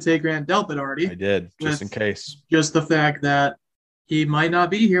 You did take Grant Delpit already. I did, just in case. Just the fact that he might not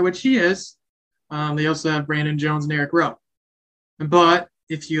be here, which he is. They also have Brandon Jones and Eric Rowe. But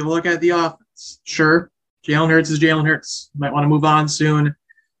if you look at the offense, sure, Jalen Hurts is Jalen Hurts. You might want to move on soon.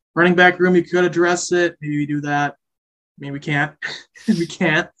 Running back room, you could address it. Maybe we do that. I mean, we can't. We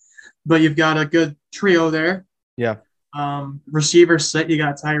can't. But you've got a good trio there. Yeah. Receiver set, you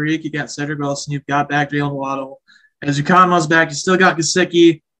got Tyreek, you got Cedric Wilson, you've got back Jalen Waddle. As Ukanma's back, you still got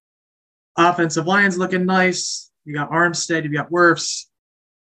Gesicki. Offensive line's looking nice. You got Armstead, you've got Wirfs.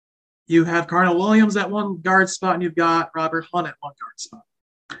 You have Cardinal Williams at one guard spot, and you've got Robert Hunt at one guard spot.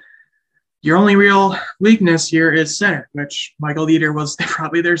 Your only real weakness here is center, which Michael Dieter was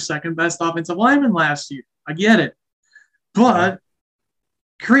probably their second best offensive lineman last year. I get it. But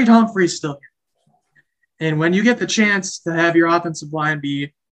Creed Humphrey's still here. And when you get the chance to have your offensive line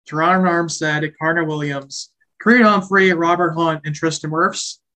be Teron Armstead, Connor Williams, Creed Humphrey, Robert Hunt, and Tristan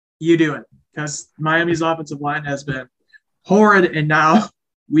Wirfs, you do it. Because Miami's offensive line has been horrid, and now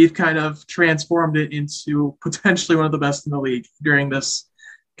we've kind of transformed it into potentially one of the best in the league during this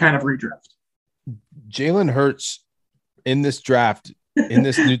kind of redraft. Jalen Hurts in this draft, in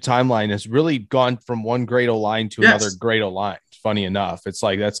this new timeline, has really gone from one great O-line to another great O-line. Funny enough, it's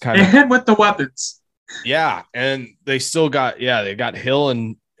like that's kind of – and with the weapons. Yeah, and they still got – they got Hill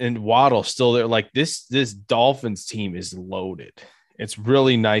and Waddle still there. Like this Dolphins team is loaded. It's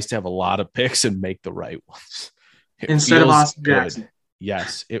really nice to have a lot of picks and make the right ones. Instead of Austin Jackson.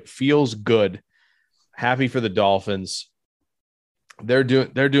 Yes, it feels good. Happy for the Dolphins. They're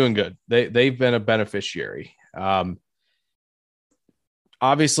doing good. They've been a beneficiary.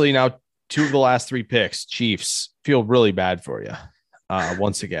 Obviously now 2 of the last 3 picks, Chiefs, feel really bad for you.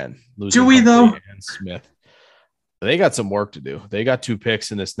 Once again, do we though? And Smith. They got some work to do. They got 2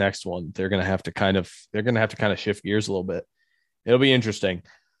 picks in this next one. They're gonna have to kind of shift gears a little bit. It'll be interesting.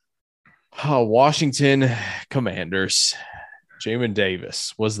 Washington Commanders. Jamin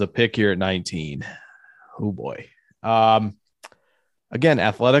Davis was the pick here at 19. Oh boy. Again,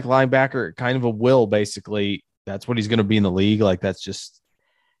 athletic linebacker, kind of a will, basically. That's what he's going to be in the league. Like, that's just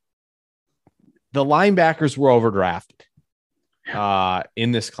the linebackers were overdrafted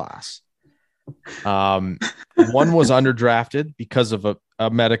in this class. One was underdrafted because of a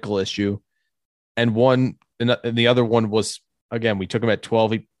medical issue, and the other one was, again, we took him at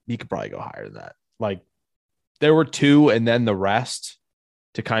 12. He could probably go higher than that. Like, there were 2 and then the rest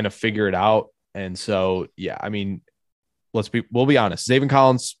to kind of figure it out. And so, yeah, I mean, we'll be honest. Zaven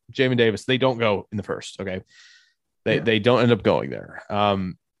Collins, Jamin Davis, they don't go in the first. Okay. They don't end up going there.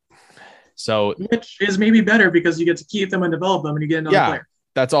 So which is maybe better because you get to keep them and develop them and you get another player.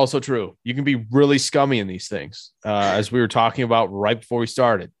 That's also true. You can be really scummy in these things. As we were talking about right before we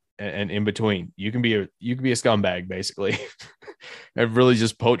started and in between, you can be a scumbag basically and really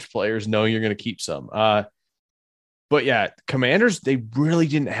just poach players knowing you're going to keep some. But yeah, Commanders, they really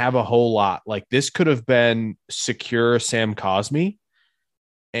didn't have a whole lot. Like, this could have been secure Sam Cosmi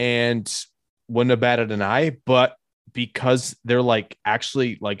and wouldn't have batted an eye, but because they're like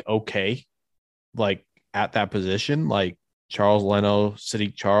actually like okay, like at that position, like Charles Leno,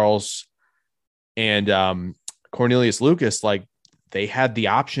 Sadiq Charles, and Cornelius Lucas, like they had the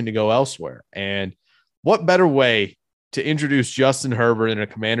option to go elsewhere. And what better way to introduce Justin Herbert in a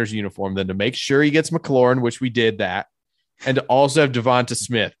Commander's uniform than to make sure he gets McLaurin, which we did that, and to also have Devonta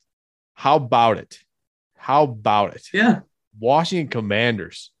Smith. How about it? Yeah. Washington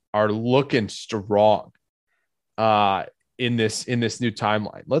Commanders are looking strong in this new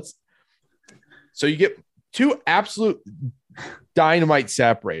timeline. So you get 2 absolute dynamite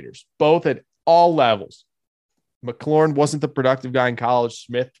separators, both at all levels. McLaurin wasn't the productive guy in college.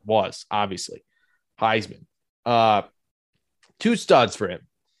 Smith was, obviously. Heisman. 2 studs for him.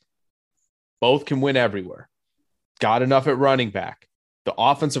 Both can win everywhere. Got enough at running back. The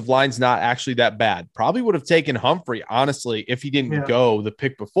offensive line's not actually that bad. Probably would have taken Humphrey, honestly, if he didn't go the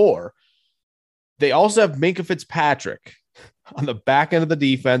pick before. They also have Minkah Fitzpatrick on the back end of the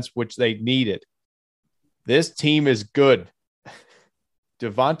defense, which they needed. This team is good.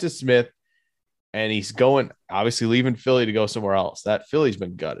 Devonta Smith, and he's going, obviously leaving Philly to go somewhere else. That Philly's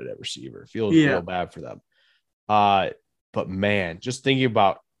been gutted at receiver. Feels real bad for them. But man, just thinking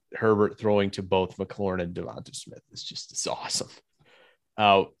about Herbert throwing to both McLaurin and Devonta Smith it's awesome.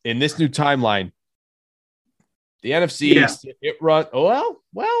 In this new timeline, the NFC East, it run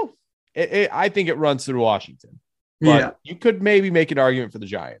I think it runs through Washington. But you could maybe make an argument for the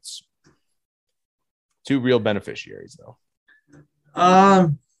Giants. 2 real beneficiaries, though.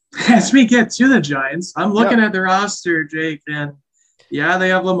 As we get to the Giants, I'm looking at the roster, Jake, and they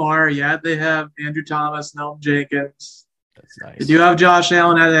have Lamar. Yeah, they have Andrew Thomas, Nelson Jenkins. That's nice. They do have Josh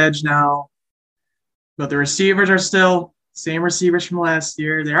Allen at edge now, but the receivers are still same receivers from last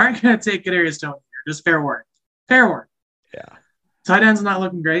year. They aren't going to take Kadarius Toney here. Just fair warning. Yeah. Tight end's not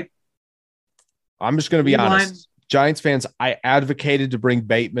looking great. I'm just going to be honest. Giants fans, I advocated to bring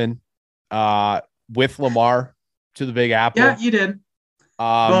Bateman with Lamar to the Big Apple. Yeah, you did.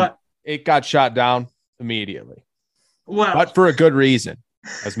 But it got shot down immediately. Well, but for a good reason,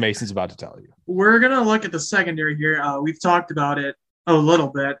 as Mason's about to tell you. We're going to look at the secondary here. We've talked about it a little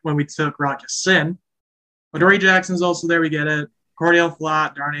bit when we took Rock Sin. Adoree Jackson's also there. We get it. Cordell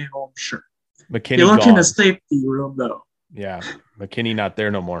Flott, Darnay Holmes, sure. McKinney you look gone. in the safety room, though. Yeah, McKinney not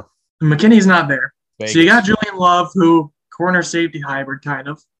there no more. McKinney's not there. Vegas. So you got Julian Love, who corner safety hybrid kind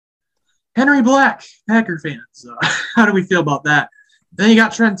of. Henry Black, Packer fans. How do we feel about that? Then you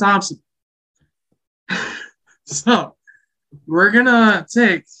got Trent Thompson. So we're going to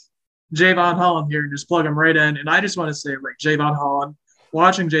take Javon Holland here and just plug him right in. And I just want to say, like, Javon Holland,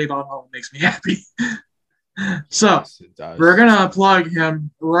 watching Javon Holland makes me happy. So we're going to plug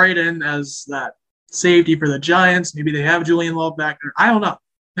him right in as that safety for the Giants. Maybe they have Julian Love back there. I don't know.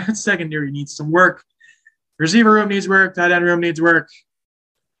 That secondary needs some work. Receiver room needs work. Tight end room needs work.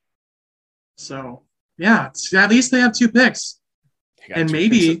 So, yeah, at least they have 2 picks. And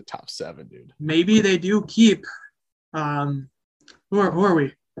maybe the top 7, dude. Maybe they do keep who are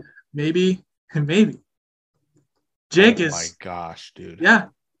we? Maybe. Jake is. Oh my gosh, dude. Yeah.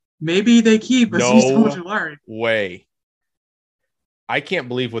 Maybe they keep No way. I can't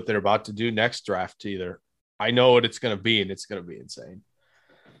believe what they're about to do next draft either. I know what it's going to be, and it's going to be insane.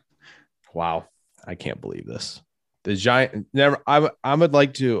 Wow. I can't believe this. The Giant I would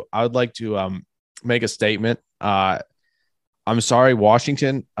like to make a statement. I'm sorry,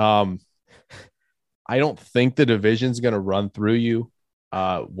 Washington. I don't think the division's going to run through you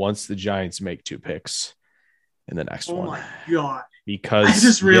once the Giants make 2 picks in the next one. Oh, my God. Because I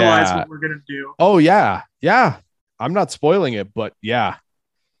just realized what we're going to do. Oh, yeah. Yeah. I'm not spoiling it, but yeah.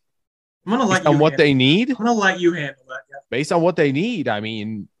 I'm going to let you on what they need. I'm going to let you handle that. Yeah. Based on what they need, I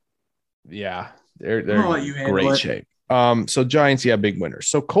mean, yeah, they're in great shape. So Giants, yeah, big winners.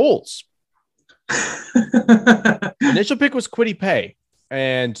 So Colts. Initial pick was Kwity Paye.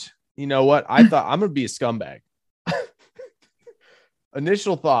 And you know what? I thought I'm going to be a scumbag.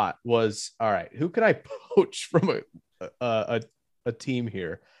 Initial thought was, all right, who can I poach from a team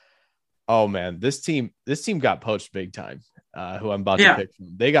here? Oh man, this team got poached big time. Who I'm about to pick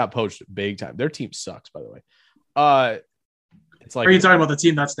from. They got poached big time. Their team sucks, by the way. It's like, are you talking about the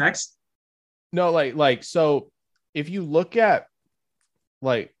team that's next? No, like so if you look at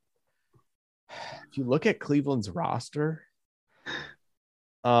Cleveland's roster,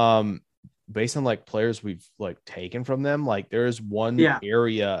 based on like players we've like taken from them, like there's one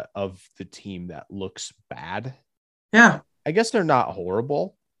area of the team that looks bad. Yeah. I guess they're not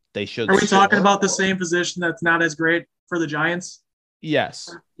horrible. They should. Are we talking about the same position that's not as great for the Giants?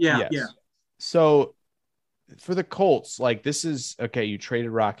 Yes. Yeah. So for the Colts, like this is okay. You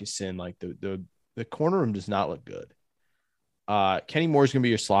traded Rocky Sin. Like the corner room does not look good. Kenny Moore's gonna be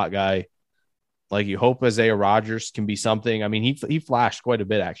your slot guy. Like you hope Isaiah Rodgers can be something. I mean, he flashed quite a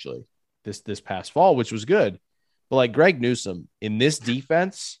bit actually this past fall, which was good. But like Greg Newsome in this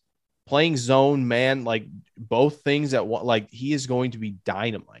defense, playing zone man, like both things at one, like he is going to be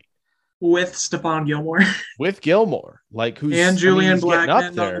dynamite with Stephon Gilmore. With Gilmore, like who's and Julian Blackmon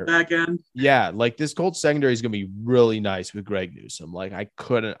up there on the back end. Yeah, like this Colts secondary is gonna be really nice with Greg Newsome. Like I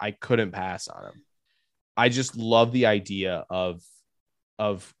couldn't pass on him. I just love the idea of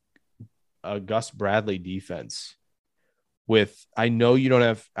a Gus Bradley defense. With I know you don't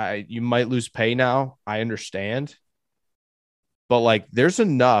have you might lose Pay now. I understand. But like there's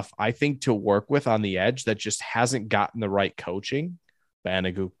enough, I think, to work with on the edge that just hasn't gotten the right coaching.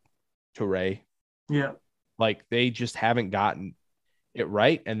 Banogu, Toure. Yeah. Like they just haven't gotten it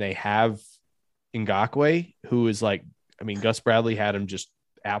right. And they have Ngakoue, who is like, I mean, Gus Bradley had him just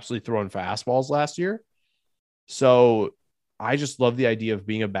absolutely throwing fastballs last year. So I just love the idea of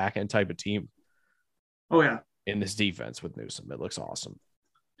being a back end type of team. Oh, yeah. In this defense with Newsome. It looks awesome.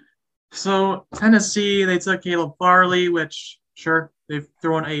 So Tennessee, they took Caleb Farley, which sure, they've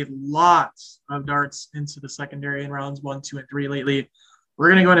thrown a lot of darts into the secondary in rounds 1, 2, and 3 lately. We're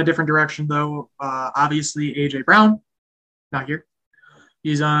going to go in a different direction, though. Obviously, A.J. Brown, not here.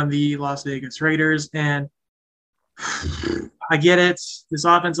 He's on the Las Vegas Raiders, and I get it. This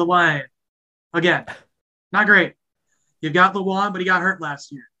offensive line, again, not great. You've got Lewan, but he got hurt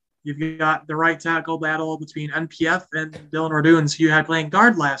last year. You've got the right tackle battle between NPF and Dylan Raduns, who you had playing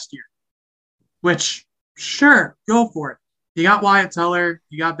guard last year, which, sure, go for it. You got Wyatt Teller.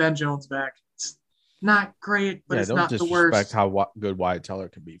 You got Ben Jones back. It's not great, but it's not the worst. Don't disrespect how good Wyatt Teller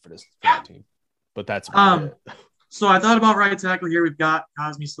can be for this team. But that's about it. So I thought about right tackle here. We've got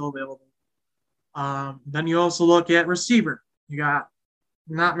Cosme still available. Then you also look at receiver. You got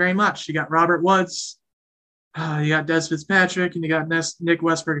not very much. You got Robert Woods. You got Des Fitzpatrick, and you got Nick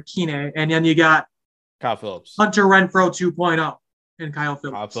Westbrook-Akine, and then you got Kyle Phillips, Hunter Renfrow 2.0, and Kyle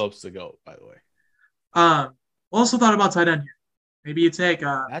Phillips. Kyle Phillips to go, by the way. Also thought about tight end here. Maybe you take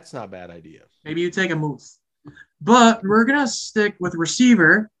that's not a bad idea. Maybe you take a move. But we're gonna stick with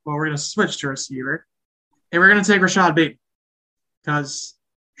receiver. Well, we're gonna switch to receiver. And we're gonna take Rashad Bateman. Because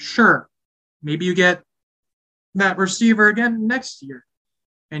sure, maybe you get that receiver again next year.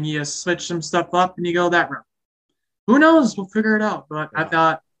 And you switch some stuff up and you go that route. Who knows? We'll figure it out. But I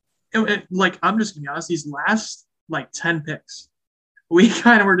thought like, I'm just going to be honest, these last, like, 10 picks, we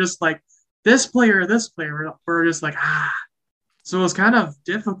kind of were just like, this player, we're just like, So it was kind of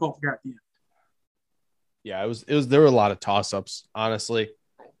difficult to get the end. Yeah, it was. There were a lot of toss-ups, honestly.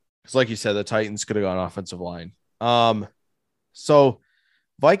 Because like you said, the Titans could have gone offensive line. So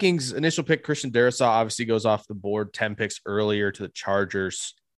Vikings initial pick, Christian Darrisaw obviously goes off the board 10 picks earlier to the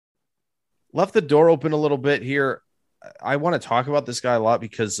Chargers. Left the door open a little bit here. I want to talk about this guy a lot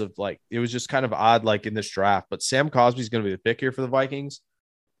because of like, it was just kind of odd, like in this draft, but Sam Cosby's going to be the pick here for the Vikings.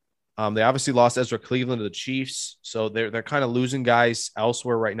 They obviously lost Ezra Cleveland to the Chiefs. So they're kind of losing guys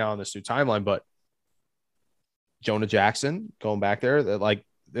elsewhere right now on this new timeline, but Jonah Jackson going back there,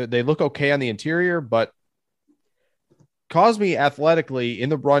 they look okay on the interior, but Cosby athletically in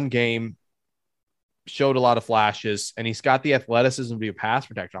the run game showed a lot of flashes, and he's got the athleticism to be a pass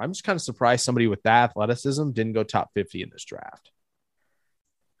protector. I'm just kind of surprised somebody with that athleticism didn't go top 50 in this draft.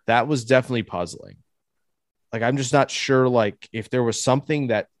 That was definitely puzzling. Like, I'm just not sure, like, if there was something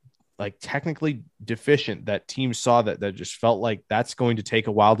that, like, technically deficient that teams saw that just felt like that's going to take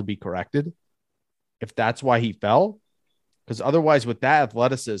a while to be corrected. If that's why he fell, because otherwise with that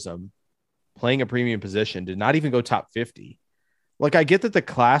athleticism, playing a premium position did not even go top 50. Like, I get that the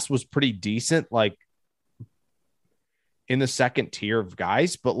class was pretty decent, like in the second tier of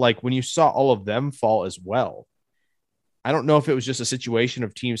guys, but like when you saw all of them fall as well, I don't know if it was just a situation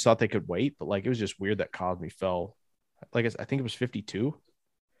of teams thought they could wait, but like, it was just weird that Cosby fell. Like, I think it was 52.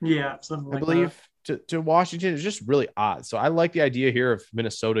 Yeah, something like I believe to Washington. It's just really odd. So I like the idea here of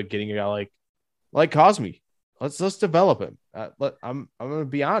Minnesota getting a guy like Cosby. Let's develop him. I'm going to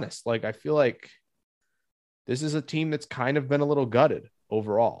be honest. Like, I feel like this is a team that's kind of been a little gutted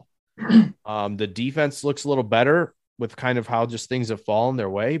overall. The defense looks a little better with kind of how just things have fallen their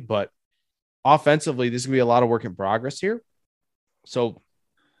way, but offensively, this is going to be a lot of work in progress here. So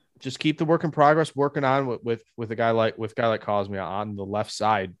just keep the work in progress working on with a guy like Cosby on the left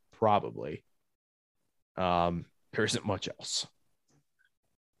side, probably. There isn't much else.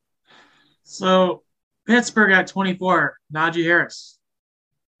 So Pittsburgh at 24, Najee Harris.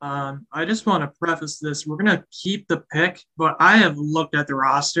 I just want to preface this. We're going to keep the pick, but I have looked at the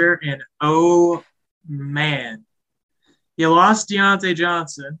roster and, oh, man. You lost Deontay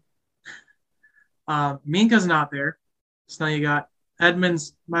Johnson. Minka's not there. So now you got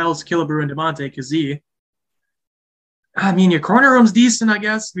Edmonds, Miles Killebrew, and Devontae Kazee. I mean, your corner room's decent, I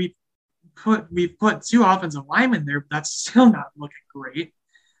guess. We've put two offensive linemen there. That's still not looking great.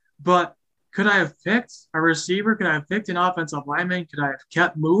 But could I have picked a receiver? Could I have picked an offensive lineman? Could I have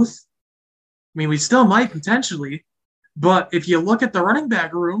kept Muth? I mean, we still might potentially. But if you look at the running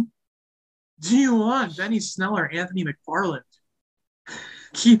back room, do you want Benny Snell or Anthony McFarland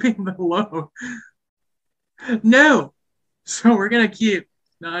keeping the low? No. So we're going to keep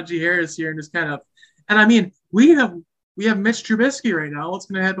Najee Harris here and just kind of – and, I mean, we have Mitch Trubisky right now. What's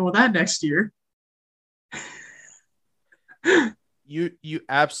going to happen with that next year? You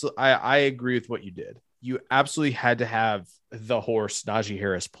absolutely, I agree with what you did. You absolutely had to have the horse Najee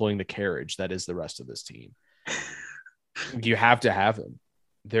Harris pulling the carriage that is the rest of this team. You have to have him.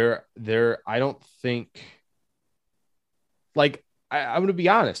 I don't think, like, I'm going to be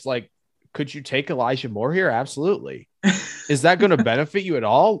honest. Like, could you take Elijah Moore here? Absolutely. Is that going to benefit you at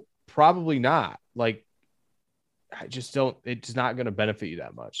all? Probably not. Like, I just don't. It's not going to benefit you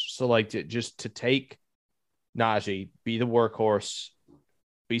that much. So, like, to take Najee, be the workhorse,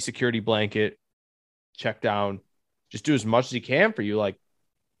 be security blanket, check down, just do as much as he can for you. Like,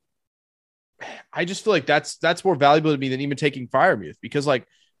 I just feel like that's more valuable to me than even taking Freiermuth, because, like,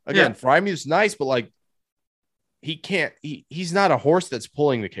 again, Freiermuth's nice, but like, he's not a horse that's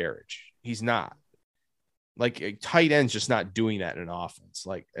pulling the carriage. He's not. Like, a tight end's just not doing that in an offense.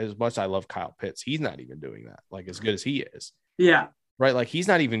 Like, as much as I love Kyle Pitts, he's not even doing that, like, as good as he is. Yeah. Right? Like, he's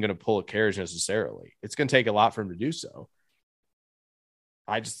not even going to pull a carriage necessarily. It's going to take a lot for him to do so.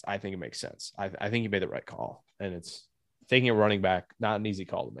 I think it makes sense. I think you made the right call. And it's taking a running back, not an easy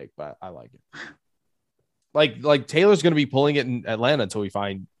call to make, but I like it. Like Taylor's going to be pulling it in Atlanta until we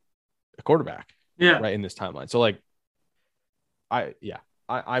find a quarterback. Yeah. Right, in this timeline. So, like,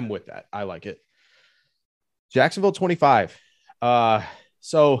 I'm with that. I like it. Jacksonville 25.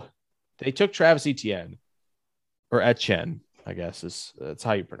 So they took Travis Etienne, or Etienne, I guess that's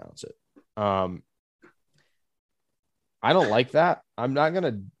how you pronounce it. I don't like that. I'm not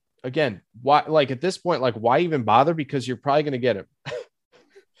gonna, again, why, like, at this point, like, why even bother? Because you're probably gonna get him.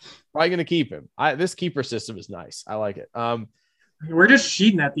 Probably gonna keep him. This keeper system is nice. I like it. We're just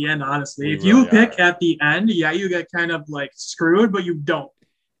cheating at the end, honestly. If you pick at the end, you get kind of like screwed, but you don't.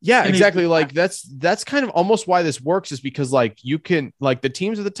 Yeah, exactly. Like that's kind of almost why this works, is because like you can, like the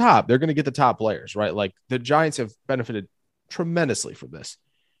teams at the top, they're going to get the top players, right? Like the Giants have benefited tremendously from this.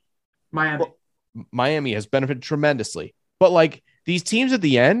 Miami has benefited tremendously, but like these teams at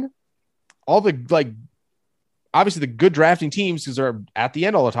the end, all the like obviously the good drafting teams, because they're at the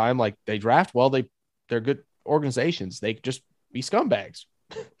end all the time, like they draft well, they're good organizations. They just be scumbags.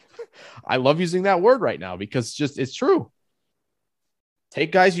 I love using that word right now because it's true.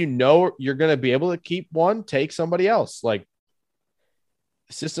 Take guys you're going to be able to keep one, take somebody else. Like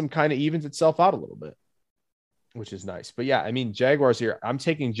the system kind of evens itself out a little bit, which is nice. But yeah, I mean, Jaguars here, I'm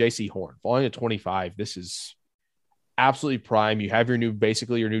taking JC Horn, falling at 25. This is absolutely prime. You have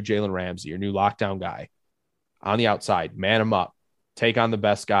basically your new Jalen Ramsey, your new lockdown guy on the outside. Man them up. Take on the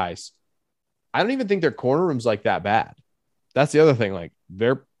best guys. I don't even think their corner room's like that bad. That's the other thing. Like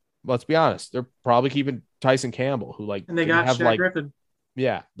let's be honest, they're probably keeping Tyson Campbell, who like, and they got Shaq Griffin.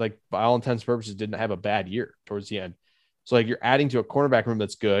 Yeah, like by all intents and purposes, didn't have a bad year towards the end. So like you're adding to a cornerback room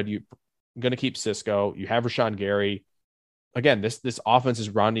that's good. You're going to keep Cisco. You have Rashawn Gary. Again, this offense is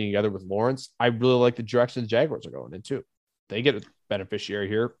rounding together with Lawrence. I really like the direction the Jaguars are going in too. They get a beneficiary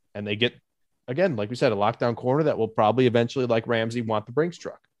here, and they get, again, like we said, a lockdown corner that will probably eventually, like Ramsey, want the Brinks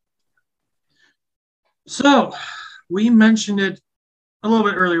truck. So we mentioned it a little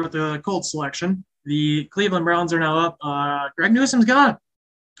bit earlier with the Colts selection. The Cleveland Browns are now up. Greg Newsom's gone.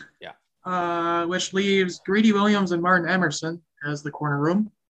 Yeah. Which leaves Greedy Williams and Martin Emerson as the corner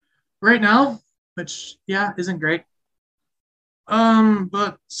room right now, which, yeah, isn't great.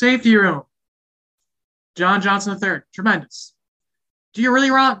 But safety room. John Johnson III, tremendous. Do you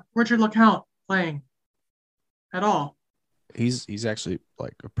really want Richard LeCount playing at all? He's actually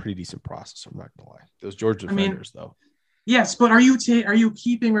like a pretty decent process. I'm not gonna lie. Those Georgia defenders, though. Yes, but are you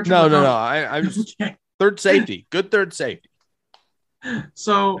keeping Richard? No. I'm just okay. Third safety, good third safety.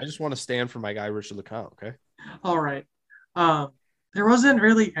 So I just want to stand for my guy Richard LeCount. Okay. All right. There wasn't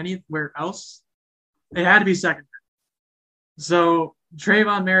really anywhere else. It had to be secondary. So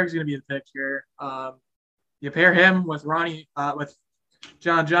Trayvon Merrick's going to be the pick here. You pair him with with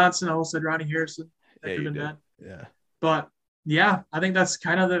John Johnson. I almost said Ronnie Harrison. That could have been bad. Yeah. But yeah, I think that's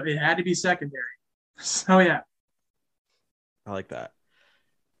kind of it had to be secondary. So yeah. I like that.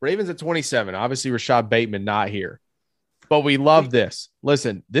 Ravens at 27. Obviously, Rashad Bateman not here. But we love this.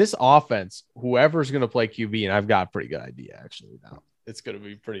 Listen, this offense, whoever's going to play QB, and I've got a pretty good idea actually now. It's going to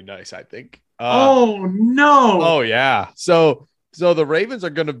be pretty nice, I think. Oh, no. Oh, yeah. So the Ravens are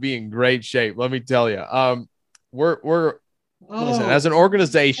going to be in great shape, let me tell you. Listen, as an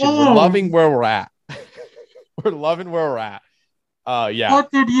organization, we're loving where we're at. We're loving where we're at. Yeah.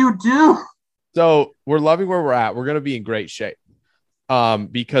 What did you do? So we're loving where we're at. We're going to be in great shape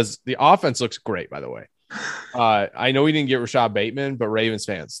because the offense looks great, by the way. I know we didn't get Rashad Bateman, but Ravens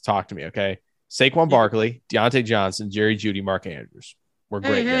fans, talk to me, okay? Saquon Barkley, Deontay Johnson, Jerry Jeudy, Mark Andrews. We're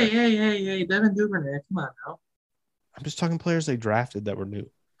great. Hey, Devin Duvernay, come on now. I'm just talking players they drafted that were new.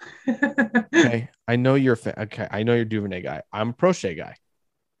 Okay, I know you're a fan. Okay, I know you're a Duvernay guy. I'm a Prochet guy.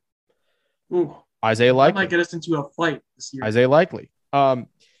 Ooh, Isaiah Likely. That might get us into a fight this year. Isaiah Likely.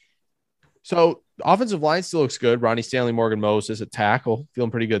 So the offensive line still looks good. Ronnie Stanley, Morgan Moses at tackle,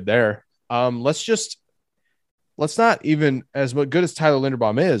 feeling pretty good there. Let's not even, as good as Tyler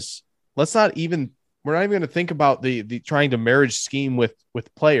Linderbaum is, we're not even going to think about the trying to marriage scheme with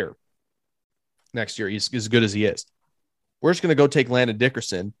player next year. He's as good as he is. We're just going to go take Landon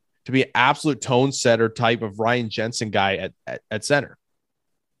Dickerson to be an absolute tone setter type of Ryan Jensen guy at center.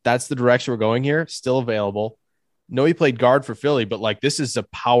 That's the direction we're going here. Still available. No, he played guard for Philly, but like this is a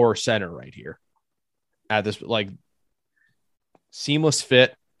power center right here. At this, like, seamless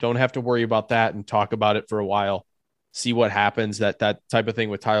fit. Don't have to worry about that and talk about it for a while. See what happens. That type of thing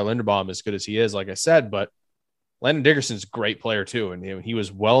with Tyler Linderbaum, as good as he is, like I said, but Landon Dickerson's a great player too. And he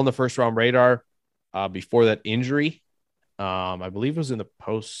was well in the first round radar before that injury. I believe it was in the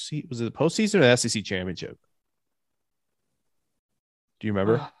postseason or the SEC championship? Do you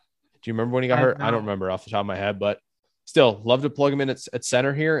remember? Do you remember when he got hurt? I don't remember off the top of my head, but still love to plug him in at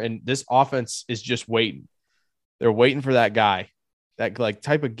center here. And this offense is just waiting. They're waiting for that guy, that like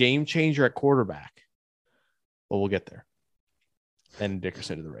type of game changer at quarterback. Well, we'll get there. And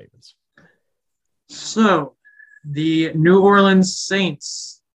Dickerson to the Ravens. So the New Orleans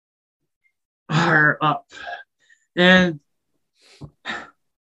Saints are up. And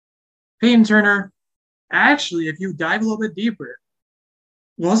Peyton Turner, actually, if you dive a little bit deeper,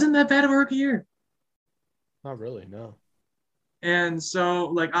 wasn't that bad of a rookie year. Not really, no. And so,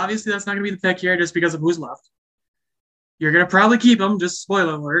 like, obviously that's not going to be the pick here just because of who's left. You're going to probably keep him, just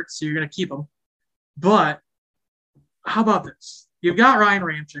spoiler alert, so you're going to keep him. But how about this? You've got Ryan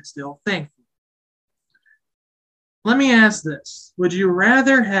Ramczyk still, thankfully. Let me ask this. Would you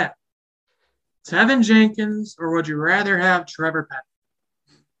rather have Tevin Jenkins or would you rather have Trevor Penning?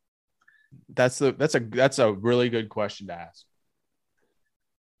 That's a really good question to ask.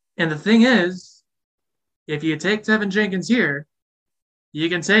 And the thing is, if you take Tevin Jenkins here, you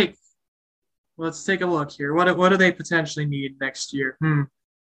can take. Let's take a look here. What do they potentially need next year?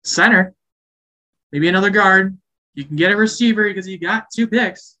 Center, maybe another guard. You can get a receiver because you got 2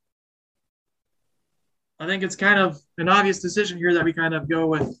 picks. I think it's kind of an obvious decision here that we kind of go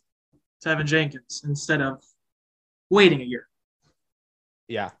with Tevin Jenkins instead of waiting a year.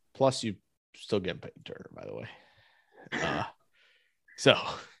 Yeah. Plus, you still getting paid Turner, by the way. So,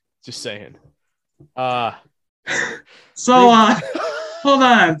 just saying. Hold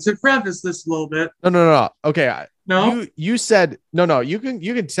on. To preface this a little bit. No. Okay. No. You said no. You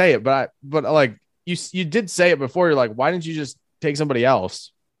can say it, but like you did say it before. You're like, why didn't you just take somebody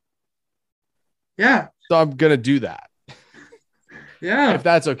else? Yeah. So I'm gonna do that. Yeah. If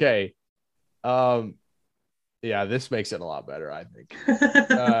that's okay. Yeah, this makes it a lot better, I think.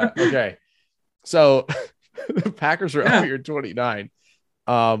 Okay. So the Packers are up here 29.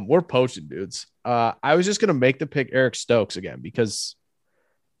 We're poaching dudes. I was just gonna make the pick Eric Stokes again because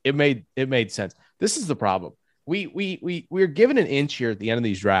it made sense. This is the problem. We're given an inch here at the end of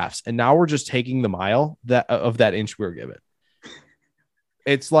these drafts, and now we're just taking the mile of that inch we were given.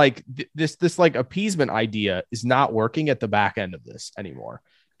 It's like this like appeasement idea is not working at the back end of this anymore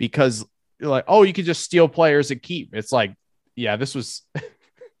because you're like, oh, you can just steal players and keep. It's like, yeah, this is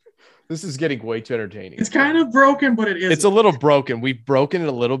getting way too entertaining. It's kind of broken, but it is. It's a little broken. We've broken it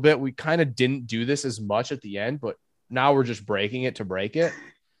a little bit. We kind of didn't do this as much at the end, but now we're just breaking it to break it.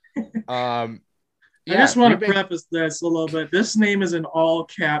 I just want to preface this a little bit. This name is in all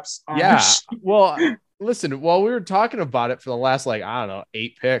caps. Well, listen, while we were talking about it for the last,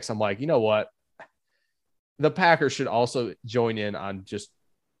 8 picks, I'm like, you know what? The Packers should also join in on just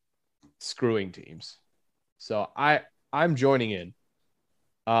screwing teams. So I'm joining in.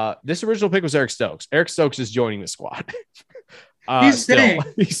 This original pick was Eric Stokes. Eric Stokes is joining the squad.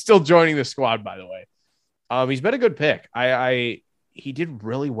 He's still joining the squad, by the way. He's been a good pick. He did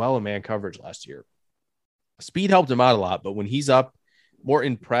really well in man coverage last year. Speed helped him out a lot, but when he's up, more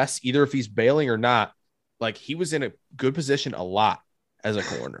in press, either if he's bailing or not, like he was in a good position a lot as a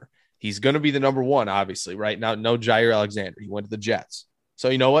corner. He's going to be the number 1, obviously, right now. No Jair Alexander. He went to the Jets. So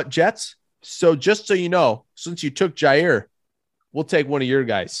you know what, Jets? So just so you know, since you took Jair, we'll take one of your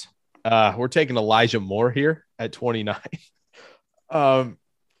guys. We're taking Elijah Moore here at 29.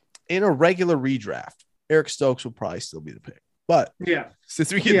 In a regular redraft, Eric Stokes will probably still be the pick. But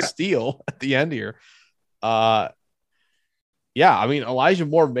since we can steal at the end here, Elijah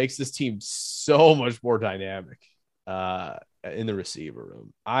Moore makes this team so much more dynamic in the receiver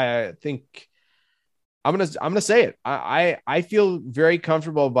room. I think I'm gonna say it. I feel very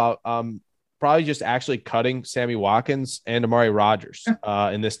comfortable about probably just actually cutting Sammy Watkins and Amari Rodgers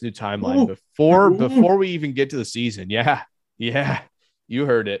in this new timeline before we even get to the season. Yeah, you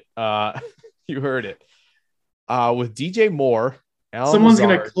heard it. You heard it. With DJ Moore, someone's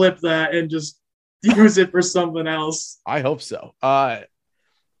gonna clip that and just use it for something else. I hope so.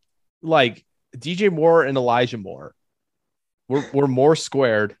 Like DJ Moore and Elijah Moore, we're more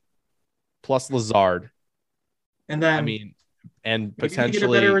squared, plus Lazard, and then and potentially get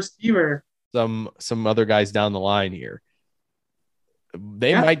a better receiver. Some other guys down the line here.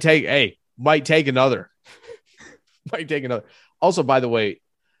 They might take another. Might take another. Also, by the way,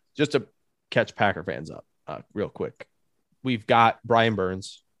 just to catch Packer fans up real quick, we've got Brian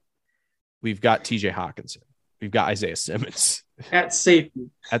Burns. We've got TJ Hawkinson. We've got Isaiah Simmons at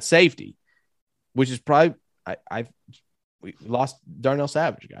safety, which is probably we lost Darnell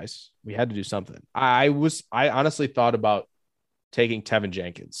Savage, guys. We had to do something. I honestly thought about taking Tevin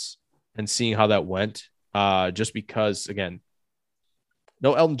Jenkins and seeing how that went. Just because, again,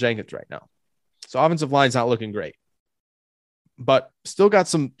 no Elton Jenkins right now, so offensive line's not looking great, but still got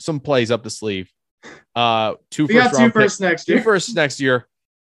some plays up the sleeve. Two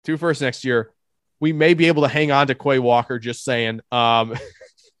first next year. We may be able to hang on to Quay Walker. Just saying.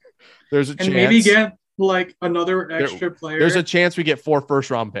 There's a chance. And maybe get like another extra player. There's a chance we get 4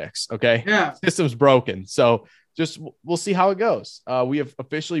 first-round picks. Okay. Yeah. System's broken. So we'll see how it goes. We have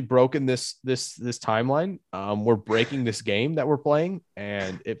officially broken this timeline. We're breaking this game that we're playing,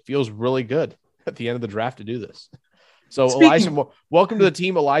 and it feels really good at the end of the draft to do this. So Elijah Moore, welcome to the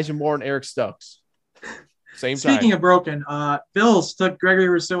team, Elijah Moore and Eric Stokes. Speaking of broken, Bills took Gregory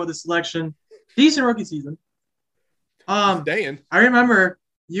Rousseau with the selection. Decent rookie season. Staying. I remember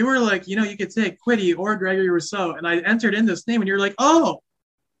you were like, you could take Quiddy or Gregory Rousseau, and I entered in this name, and you're like, oh,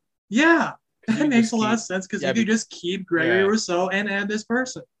 yeah, that makes a lot of sense because you could just keep Gregory Rousseau and add this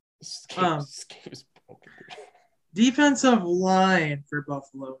person. This game is broken. Defensive line for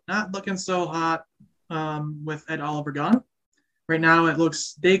Buffalo, not looking so hot with Ed Oliver gone. Right now, it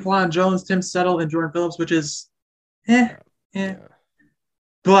looks Daquan Jones, Tim Settle, and Jordan Phillips, which is Yeah.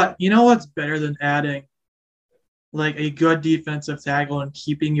 But you know what's better than adding like a good defensive tackle and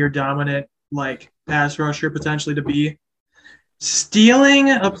keeping your dominant like pass rusher potentially to be stealing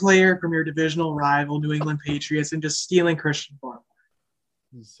a player from your divisional rival, New England Patriots, and just stealing Christian Barmore.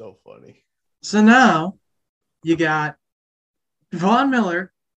 This is so funny. So now you got Von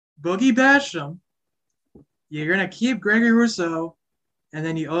Miller, Boogie Basham. You're going to keep Gregory Rousseau, and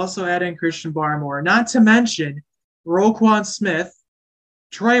then you also add in Christian Barmore, not to mention Roquan Smith,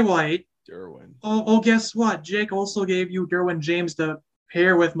 Trey White. Derwin. Oh, guess what? Jake also gave you Derwin James to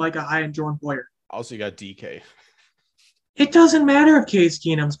pair with Micah Hyde and Jordan Boyer. Also, you got DK. It doesn't matter if Case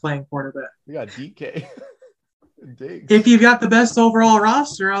Keenum's playing quarterback. You got DK. If you've got the best overall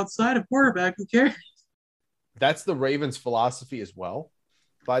roster outside of quarterback, who cares? That's the Ravens' philosophy as well,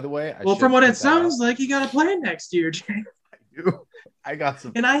 by the way. Well, from what it sounds like, you got to play next year, Jake. I do. I got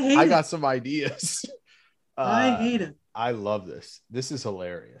some. And I hate it. I got some ideas. I hate it. I love this. This is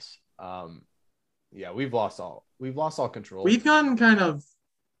hilarious. Yeah, we've lost all control. We've gotten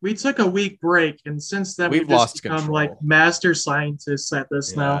we took a week break, and since then we've lost become control. like master scientists at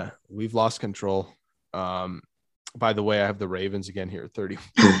this now. We've lost control. By the way, I have the Ravens again here at 30.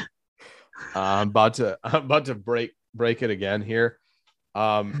 I'm about to break it again here.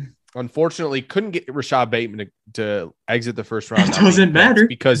 Unfortunately, couldn't get Rashad Bateman to exit the first round. It doesn't matter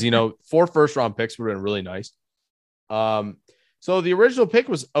because 4 first-round picks would have been really nice. So the original pick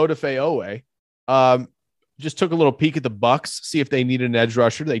was Odafe Owe. Just took a little peek at the Bucks, see if they needed an edge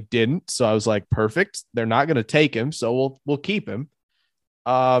rusher. They didn't, so I was like, perfect. They're not going to take him, so we'll keep him.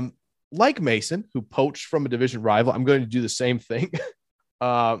 Like Mason, who poached from a division rival, I'm going to do the same thing.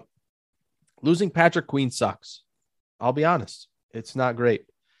 Losing Patrick Queen sucks. I'll be honest. It's not great.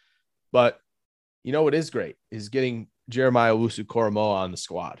 But you know what is great is getting Jeremiah Owusu-Koramoah on the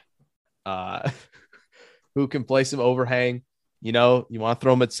squad, who can play some overhang. You want to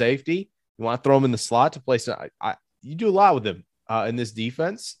throw him at safety. You want to throw him in the slot to play. You do a lot with him in this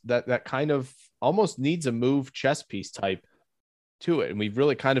defense that kind of almost needs a move chess piece type to it. And we've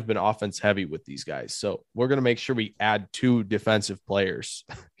really kind of been offense heavy with these guys. So we're going to make sure we add 2 defensive players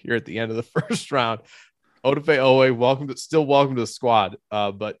here at the end of the first round. Odafe Owe, welcome to the squad.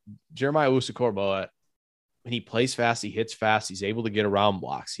 But Jeremiah Owusu-Koramoah, when he plays fast, he hits fast. He's able to get around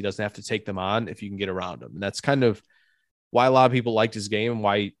blocks. He doesn't have to take them on if you can get around them. And that's kind of why a lot of people liked his game and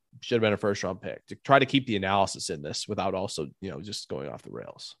why he should have been a first-round pick, to try to keep the analysis in this without also, just going off the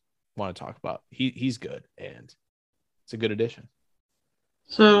rails. Want to talk about he's good, and it's a good addition.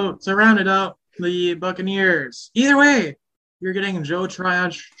 So to round it out, the Buccaneers. Either way, you're getting Joe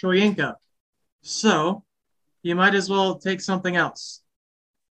Tryon-Shoyinka. So you might as well take something else.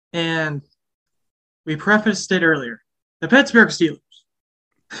 And we prefaced it earlier. The Pittsburgh Steelers.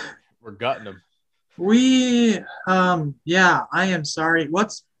 We're gutting them. I am sorry.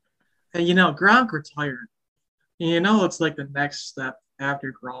 Gronk retired. It's like the next step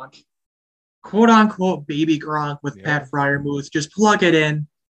after Gronk. Quote unquote baby Gronk with Pat Freiermuth. Just plug it in.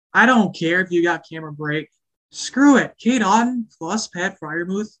 I don't care if you got Cameron Brake. Screw it. Kate Auden plus Pat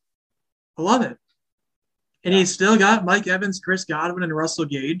Freiermuth. I love it. And he's still got Mike Evans, Chris Godwin, and Russell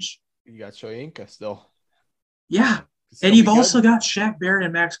Gage. You got Shoyinka still. Yeah. And you've also got Shaq Barrett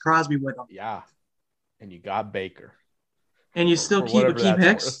and Max Crosby with him. Yeah. And you got Baker. And you still keep Akeem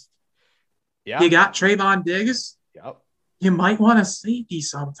Hicks. Yeah. You got Trayvon Diggs. Yep. You might want a safety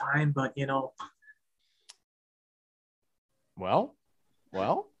sometime, but Well.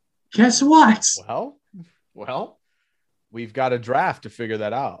 Guess what? Well. We've got a draft to figure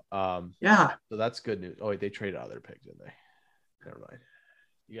that out. Yeah. So that's good news. Oh, wait, they traded out their pick, didn't they? Never mind.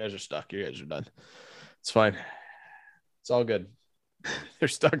 You guys are stuck. You guys are done. It's fine. It's all good. They're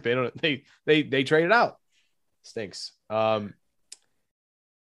stuck. They traded out. Stinks. Can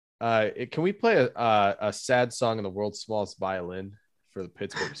we play a sad song in the world's smallest violin for the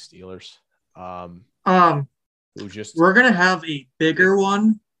Pittsburgh Steelers? We're gonna have a bigger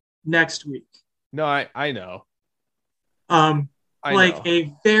one next week. No, I know. A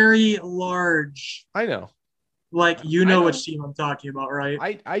very large. I know. Which team I'm talking about,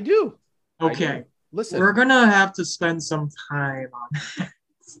 right? I do. Okay. I do. Listen, we're gonna have to spend some time on it.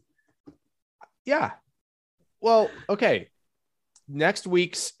 Yeah. Well, okay. Next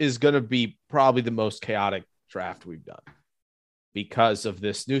week's is gonna be probably the most chaotic draft we've done. because of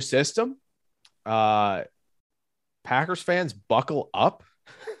this new system. Packers fans, buckle up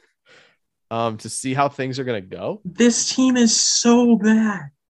to see how things are going to go. This team is so bad.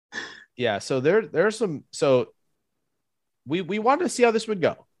 Yeah, so there's some. So we wanted to see how this would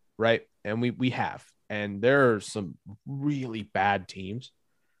go, right? And we have, and there are some really bad teams.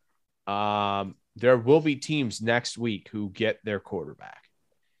 There will be teams next week who get their quarterback,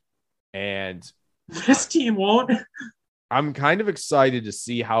 and this team won't. I'm kind of excited to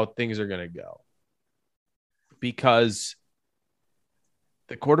see how things are going to go because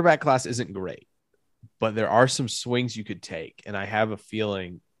the quarterback class isn't great, but there are some swings you could take, and I have a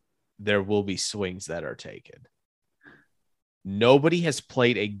feeling there will be swings that are taken. Nobody has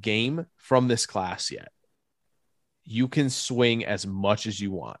played a game from this class yet. You can swing as much as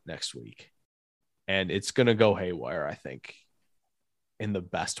you want next week, and it's going to go haywire, I think, in the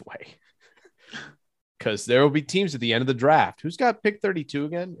best way. Because there will be teams at the end of the draft. Who's got pick 32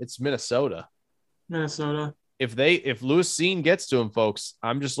 again? It's Minnesota. If Lewis Cine gets to him, folks,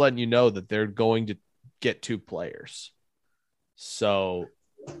 I'm just letting you know that they're going to get 2 players. So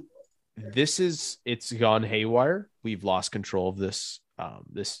it's gone haywire. We've lost control of this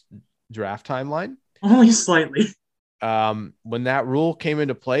draft timeline. Only slightly. When that rule came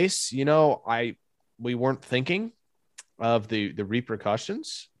into place, we weren't thinking of the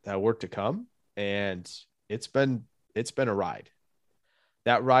repercussions that were to come, and it's been a ride.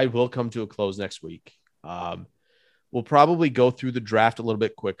 That ride will come to a close next week. We'll probably go through the draft a little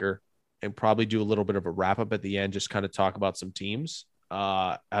bit quicker and probably do a little bit of a wrap up at the end, just kind of talk about some teams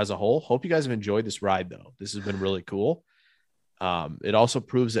as a whole. Hope you guys have enjoyed this ride, though. This has been really cool. It also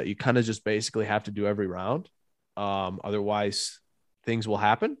proves that you kind of just basically have to do every round. Otherwise things will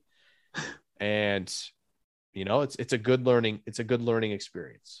happen. And it's a good learning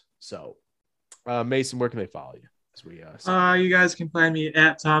experience. So Mason, where can they follow you? You guys can find me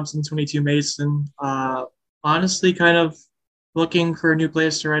at Thompson22 Mason. Honestly, kind of looking for a new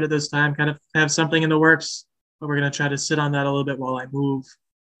place to write at this time, kind of have something in the works, but we're going to try to sit on that a little bit while I move.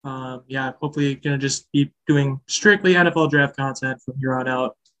 Hopefully going to just be doing strictly NFL draft content from here on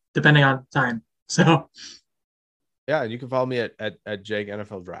out, depending on time. So yeah, and you can follow me at Jake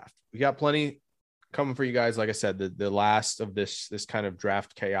NFL Draft. We got plenty coming for you guys. Like I said, the last of this kind of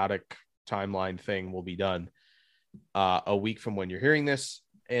draft chaotic timeline thing will be done a week from when you're hearing this.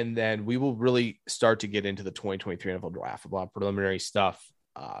 And then we will really start to get into the 2023 NFL Draft, a lot of preliminary stuff,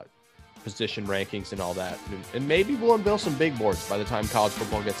 position rankings and all that. And maybe we'll unveil some big boards by the time college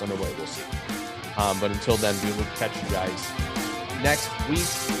football gets underway. We'll see. But until then, we will catch you guys next week.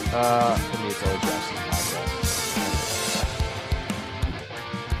 For me, it's always Draft Season Podcast.